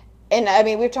 And I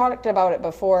mean, we've talked about it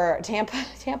before.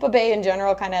 Tampa Bay in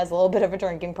general kind of has a little bit of a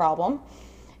drinking problem.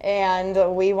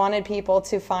 And we wanted people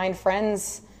to find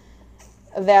friends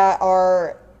that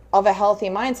are of a healthy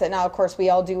mindset. Now, of course, we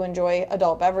all do enjoy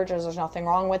adult beverages. There's nothing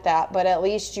wrong with that. But at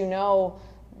least you know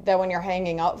that when you're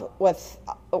hanging out with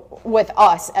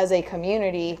us as a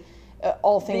community,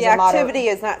 all things the activity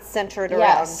is not centered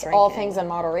around drinking. All things in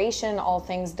moderation, all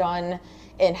things done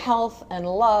in health and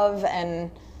love, and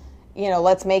you know,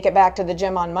 let's make it back to the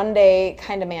gym on Monday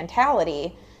kind of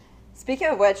mentality. Speaking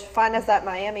of which, find us at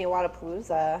Miami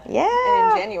Wadapalooza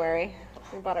in January.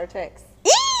 We bought our tickets.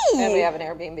 And we have an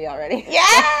Airbnb already.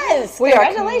 Yes! We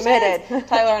are committed.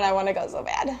 Tyler and I want to go so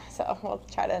bad, so we'll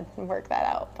try to work that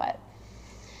out. But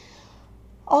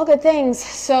all good things.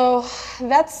 So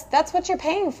that's what you're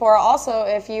paying for. Also,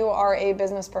 if you are a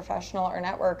business professional or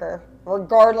networker,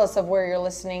 regardless of where you're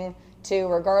listening to,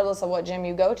 regardless of what gym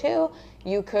you go to,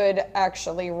 you could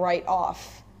actually write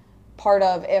off part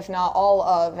of, if not all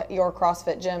of, your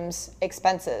CrossFit gym's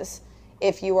expenses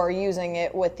if you are using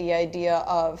it with the idea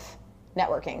of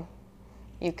networking.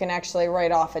 you can actually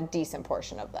write off a decent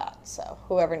portion of that. So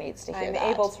whoever needs to hear that.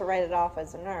 I'm able to write it off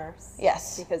as a nurse.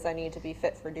 Yes. Because I need to be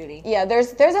fit for duty. Yeah,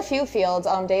 there's a few fields.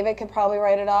 David could probably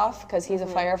write it off because he's a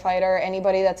firefighter.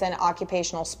 Anybody that's in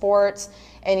occupational sports,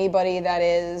 anybody that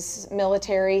is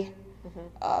military,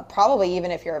 probably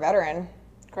even if you're a veteran.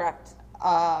 Correct.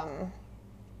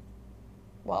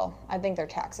 Well, I think their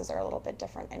taxes are a little bit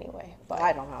different anyway. But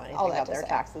I don't know anything about their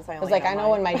taxes. I know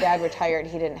when my dad retired,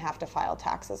 he didn't have to file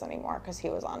taxes anymore because he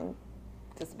was on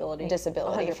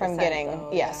disability from getting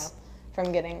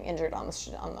from getting injured on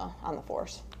the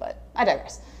force. But I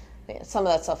digress. Some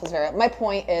of that stuff is my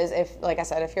point is, if, like I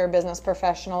said, if you're a business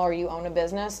professional or you own a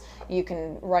business, you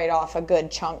can write off a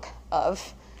good chunk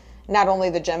of not only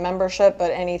the gym membership,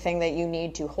 but anything that you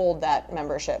need to hold that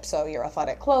membership. So your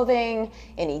athletic clothing,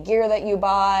 any gear that you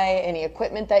buy, any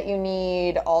equipment that you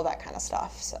need, all that kind of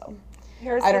stuff. So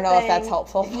I don't know if that's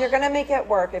helpful. You're going to make it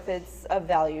work if it's of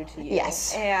value to you.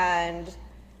 Yes. And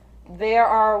there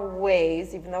are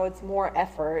ways, even though it's more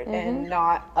effort and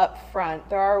not upfront,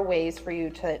 there are ways for you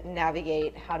to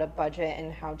navigate how to budget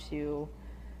and how to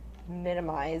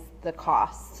minimize the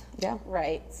cost. Yeah.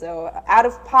 Right. So out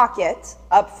of pocket,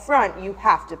 up front, you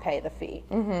have to pay the fee.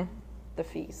 The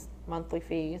fees, monthly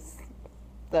fees,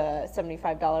 the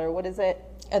 $75. What is it?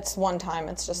 It's one time.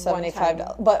 It's just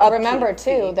 $75. But remember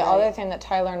too, the other thing that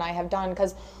Tyler and I have done,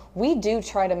 because we do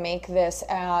try to make this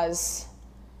as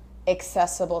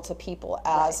accessible to people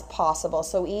as possible.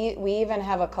 So we even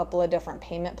have a couple of different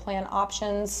payment plan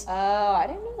options. Oh, I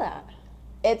didn't know that.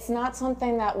 It's not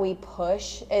something that we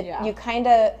push. You kind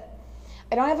of,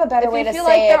 I don't have a better way to say it. If you feel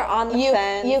like they're on the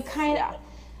fence, you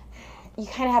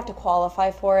kind of have to qualify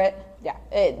for it. Yeah.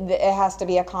 It has to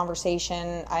be a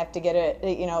conversation. I have to get it,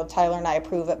 Tyler and I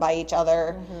approve it by each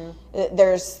other.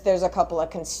 There's a couple of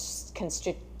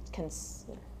constraints.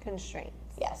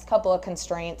 Yes, couple of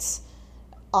constraints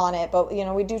on it, but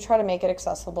we do try to make it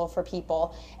accessible for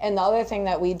people. And the other thing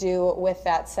that we do with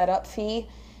that setup fee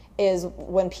is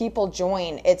when people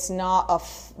join, it's not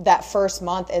that first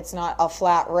month, it's not a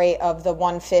flat rate of the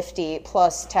 $150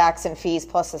 plus tax and fees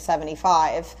plus the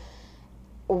 $75.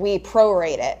 We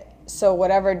prorate it. So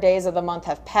whatever days of the month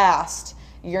have passed,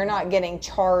 you're not getting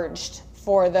charged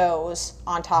for those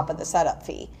on top of the setup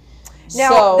fee.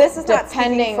 Now, this is not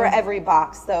speaking for every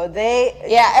box, though.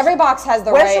 Every box has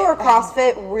the West Shore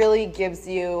CrossFit really gives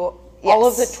you all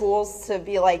of the tools to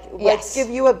be like, let's give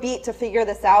you a beat to figure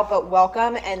this out, but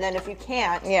welcome. And then if you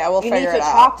can't, you need to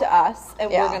talk to us, and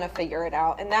we're going to figure it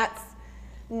out. And that's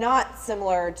not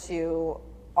similar to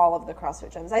all of the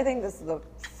CrossFit gyms. I think this is the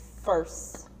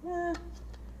first.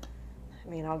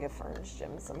 I'll give Fern's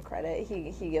Gym some credit.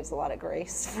 He gives a lot of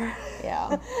grace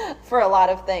for a lot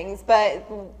of things, but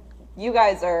you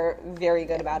guys are very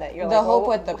good about it. You're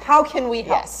how can we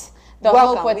help? Yes. We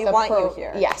want you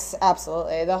here. Yes,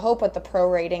 absolutely. The hope with the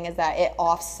prorating is that it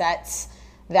offsets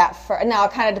that. Now,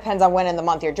 it kind of depends on when in the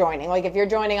month you're joining. Like if you're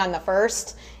joining on the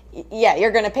 1st,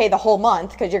 you're going to pay the whole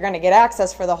month because you're going to get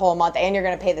access for the whole month and you're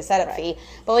going to pay the setup fee.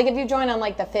 But like if you join on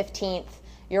like the 15th,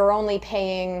 you're only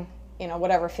paying,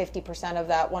 whatever 50% of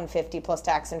that $150 plus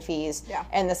tax and fees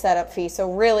and the setup fee.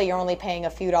 So really you're only paying a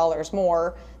few dollars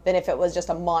more than if it was just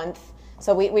a month.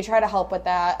 So we try to help with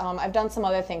that. I've done some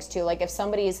other things too. Like if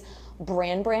somebody's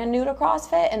brand new to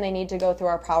CrossFit and they need to go through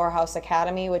our Powerhouse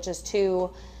Academy, which is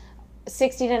 2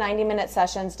 60 to 90 minute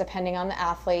sessions depending on the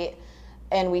athlete,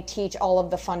 and we teach all of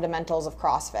the fundamentals of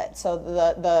CrossFit. So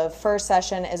the first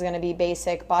session is going to be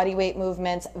basic body weight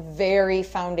movements, very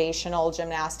foundational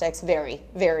gymnastics, very,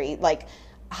 very like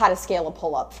how to scale a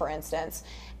pull-up, for instance.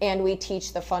 And we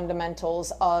teach the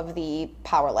fundamentals of the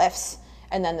power lifts.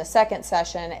 And then the second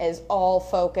session is all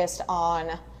focused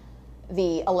on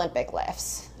the Olympic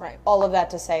lifts. Right. All of that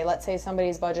to say, let's say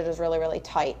somebody's budget is really, really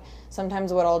tight.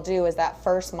 Sometimes what I'll do is that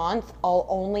first month, I'll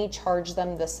only charge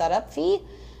them the setup fee,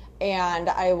 and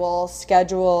I will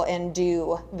schedule and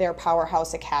do their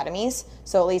Powerhouse Academies.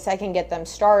 So at least I can get them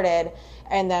started,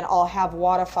 and then I'll have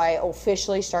Wodify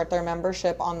officially start their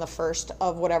membership on the 1st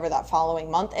of whatever that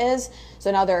following month is.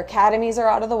 So now their academies are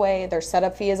out of the way, their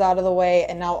setup fee is out of the way,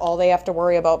 and now all they have to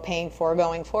worry about paying for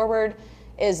going forward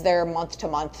is their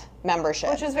month-to-month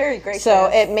membership. Which is very gracious. So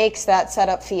it makes that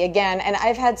setup fee again. And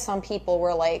I've had some people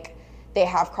where like they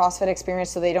have CrossFit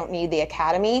experience so they don't need the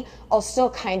academy. I'll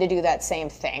still kind of do that same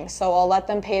thing. So I'll let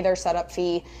them pay their setup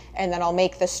fee, and then I'll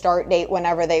make the start date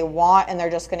whenever they want, and they're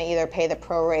just going to either pay the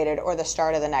prorated or the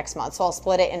start of the next month. So I'll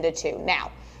split it into 2.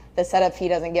 Now, the setup fee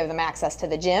doesn't give them access to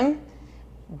the gym,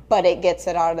 but it gets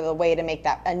it out of the way to make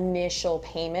that initial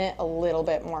payment a little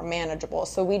bit more manageable.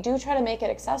 So we do try to make it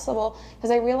accessible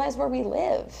because I realize where we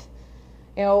live.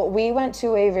 we went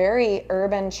to a very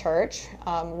urban church.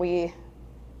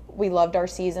 We loved our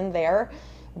season there,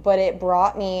 but it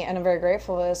brought me, and I'm very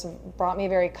grateful for this, brought me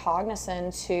very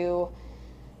cognizant to,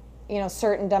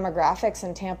 certain demographics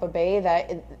in Tampa Bay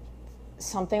that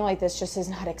something like this just is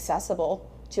not accessible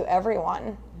to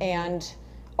everyone, and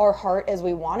our heart as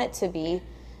we want it to be.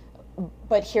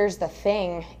 But here's the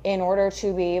thing, in order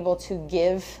to be able to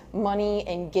give money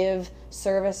and give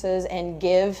services and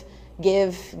give,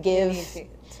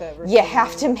 you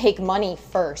have to make money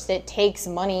first. It takes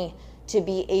money to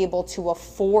be able to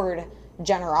afford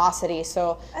generosity.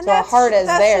 So our heart is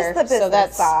there. Just the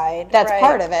business side. That's right?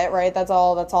 part of it, right? That's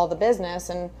all the business,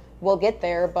 and we'll get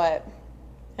there, but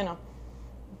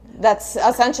that's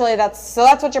essentially that's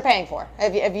what you're paying for.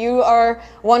 If you are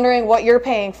wondering what you're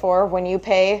paying for when you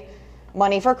pay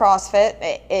money for CrossFit,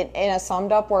 in a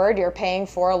summed up word, you're paying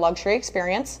for a luxury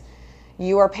experience.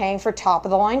 You are paying for top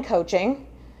of the line coaching,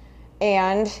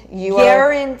 and you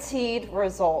guaranteed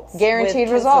results. Guaranteed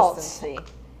results.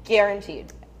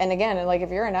 Guaranteed. And again, like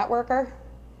if you're a networker,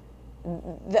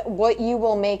 what you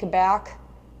will make back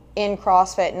in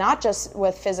CrossFit, not just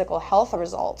with physical health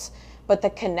results, but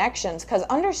the connections. Because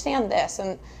understand this,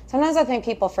 and sometimes I think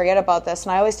people forget about this,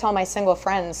 and I always tell my single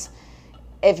friends,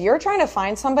 if you're trying to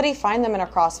find somebody, find them in a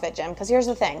CrossFit gym. Because here's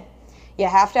the thing, you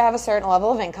have to have a certain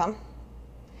level of income.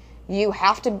 You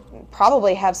have to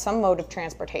probably have some mode of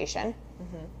transportation.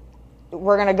 Mm-hmm.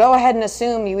 We're going to go ahead and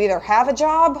assume you either have a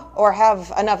job or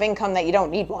have enough income that you don't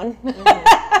need one.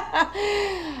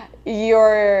 Mm-hmm.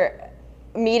 You're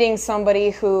meeting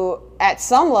somebody who at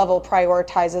some level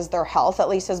prioritizes their health at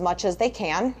least as much as they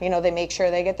can. They make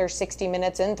sure they get their 60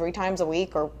 minutes in 3 times a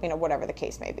week, or whatever the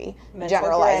case may be. Mental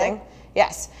generalizing grit.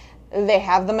 Yes, they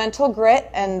have the mental grit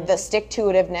and the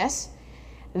stick-to-itiveness.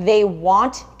 They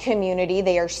want community.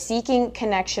 They are seeking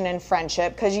connection and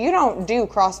friendship, because you don't do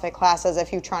CrossFit classes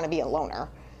if you're trying to be a loner.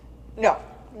 No.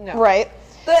 Right?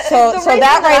 So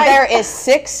that right there is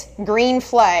 6 green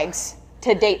flags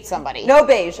to date somebody. No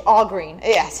beige, all green.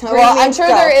 Yes. Green well, I'm sure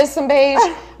go. there is some beige,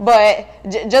 but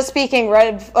just speaking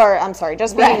green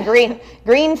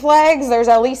flags, there's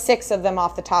at least 6 of them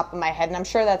off the top of my head, and I'm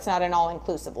sure that's not an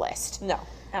all-inclusive list. No,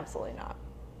 absolutely not.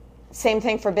 Same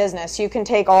thing for business. You can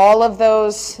take all of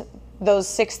those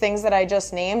 6 things that I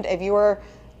just named. If you are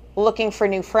looking for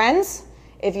new friends,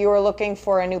 if you are looking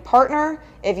for a new partner,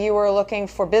 if you are looking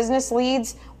for business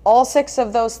leads, all 6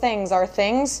 of those things are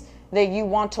things that you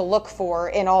want to look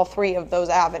for in all 3 of those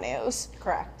avenues.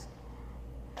 Correct.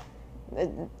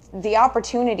 The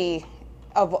opportunity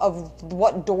of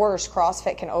what doors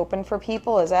CrossFit can open for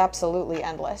people is absolutely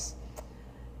endless.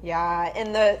 Yeah,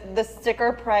 and the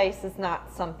sticker price is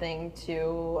not something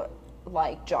to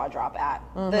jaw drop at.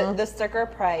 Mm-hmm. The sticker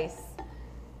price,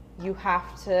 you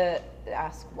have to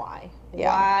ask why.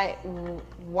 Yeah.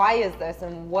 Why is this,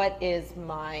 and what is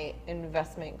my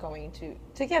investment going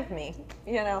to give me?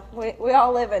 We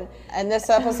all live in. And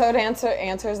this episode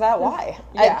answers that why.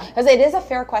 Yeah, because it is a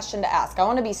fair question to ask. I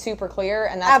want to be super clear,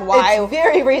 and that's why it's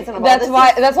very reasonable.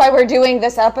 That's why we're doing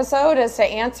this episode, is to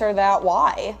answer that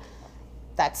why.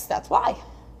 That's why.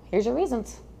 Here's your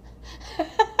reasons.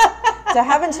 To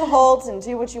have and to hold and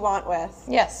do what you want with.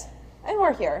 Yes. And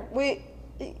we're here.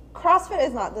 CrossFit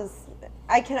is not this.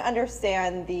 I can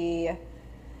understand the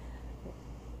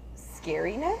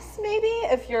scariness, maybe,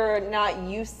 if you're not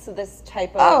used to this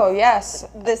type of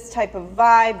this type of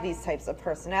vibe, these types of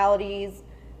personalities.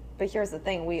 But here's the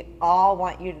thing: we all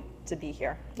want you to be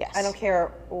here. Yes. I don't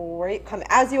care where you come,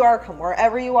 as you are, come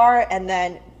wherever you are, and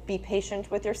then be patient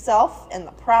with yourself in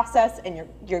the process, and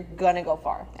you're gonna go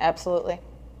far. Absolutely.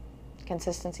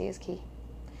 Consistency is key.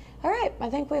 All right, I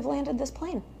think we've landed this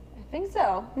plane. I think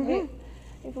so. Mm-hmm.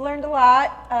 We've learned a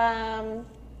lot.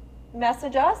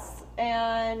 Message us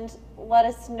and let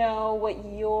us know what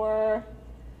your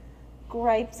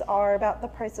gripes are about the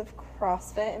price of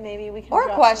CrossFit, and maybe we can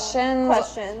questions,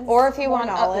 or if you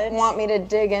want me to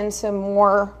dig into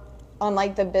more on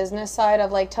the business side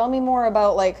of tell me more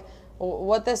about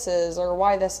what this is or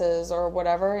why this is or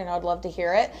whatever. I'd love to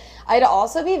hear it. I'd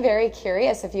also be very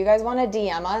curious if you guys want to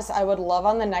DM us. I would love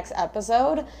on the next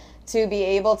episode to be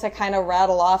able to kind of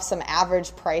rattle off some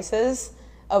average prices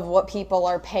of what people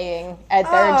are paying at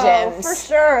their gyms. For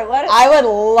sure. I would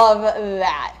love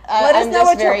that. Let us know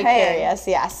what you're paying. I'm just very curious,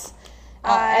 yes.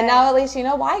 And now at least you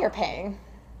know why you're paying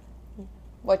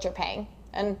what you're paying.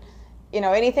 And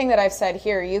anything that I've said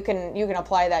here, you can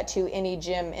apply that to any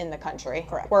gym in the country.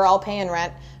 Correct. We're all paying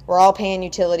rent. We're all paying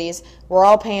utilities. We're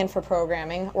all paying for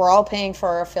programming. We're all paying for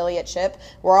our affiliateship.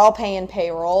 We're all paying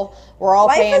payroll. We're all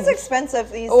Life paying. Life is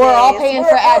expensive these days. We're all paying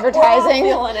for advertising.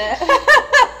 We're all feeling it.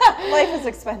 Life is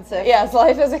expensive. Yes,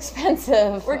 life is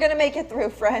expensive. We're going to make it through,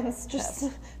 friends.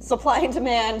 Just supply and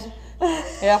demand.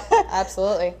 Yeah,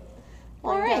 absolutely.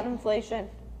 All right. Inflation.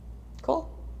 Cool.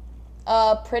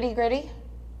 Pretty Gritty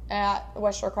at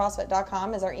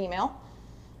westshorecrossfit.com is our email.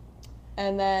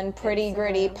 And then Pretty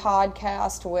Gritty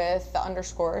podcast with the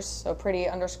underscores. So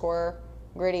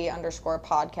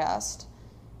pretty_gritty_podcast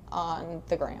on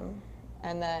the gram.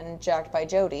 And then Jacked by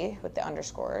Jody with the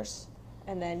underscores.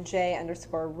 And then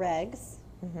J_regs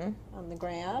on the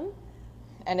gram.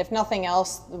 And if nothing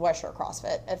else, West Shore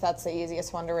CrossFit. If that's the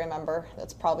easiest one to remember,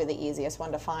 that's probably the easiest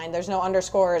one to find. There's no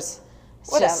underscores.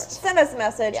 Whatever. Send us a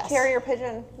message. Yes. Carrier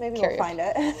pigeon. Maybe we'll find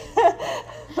it.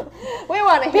 We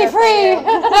want to hear Be free. Be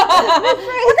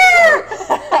free. We're there.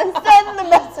 Send the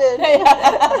message.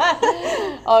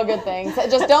 Yeah. All good things.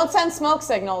 Just don't send smoke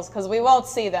signals because we won't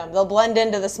see them. They'll blend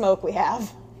into the smoke we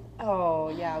have. Oh,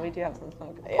 yeah, we do have some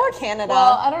smoke. Poor Canada.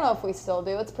 Well, I don't know if we still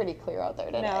do. It's pretty clear out there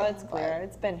today. No, it's clear.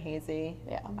 It's been hazy.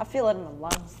 Yeah. I feel it in my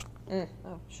lungs.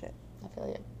 Oh, shit. I feel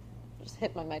you. Just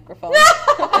hit my microphone.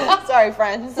 Sorry,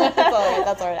 friends. That's all right.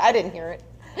 That's all right. I didn't hear it.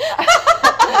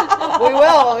 We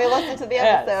will when we listen to the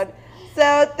episode. Yes.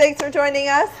 So thanks for joining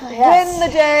us. Yes. Win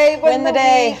the day. Win the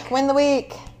day. Win the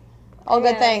week. All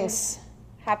good things.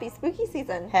 Happy spooky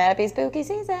season. Happy spooky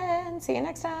season. See you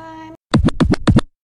next time.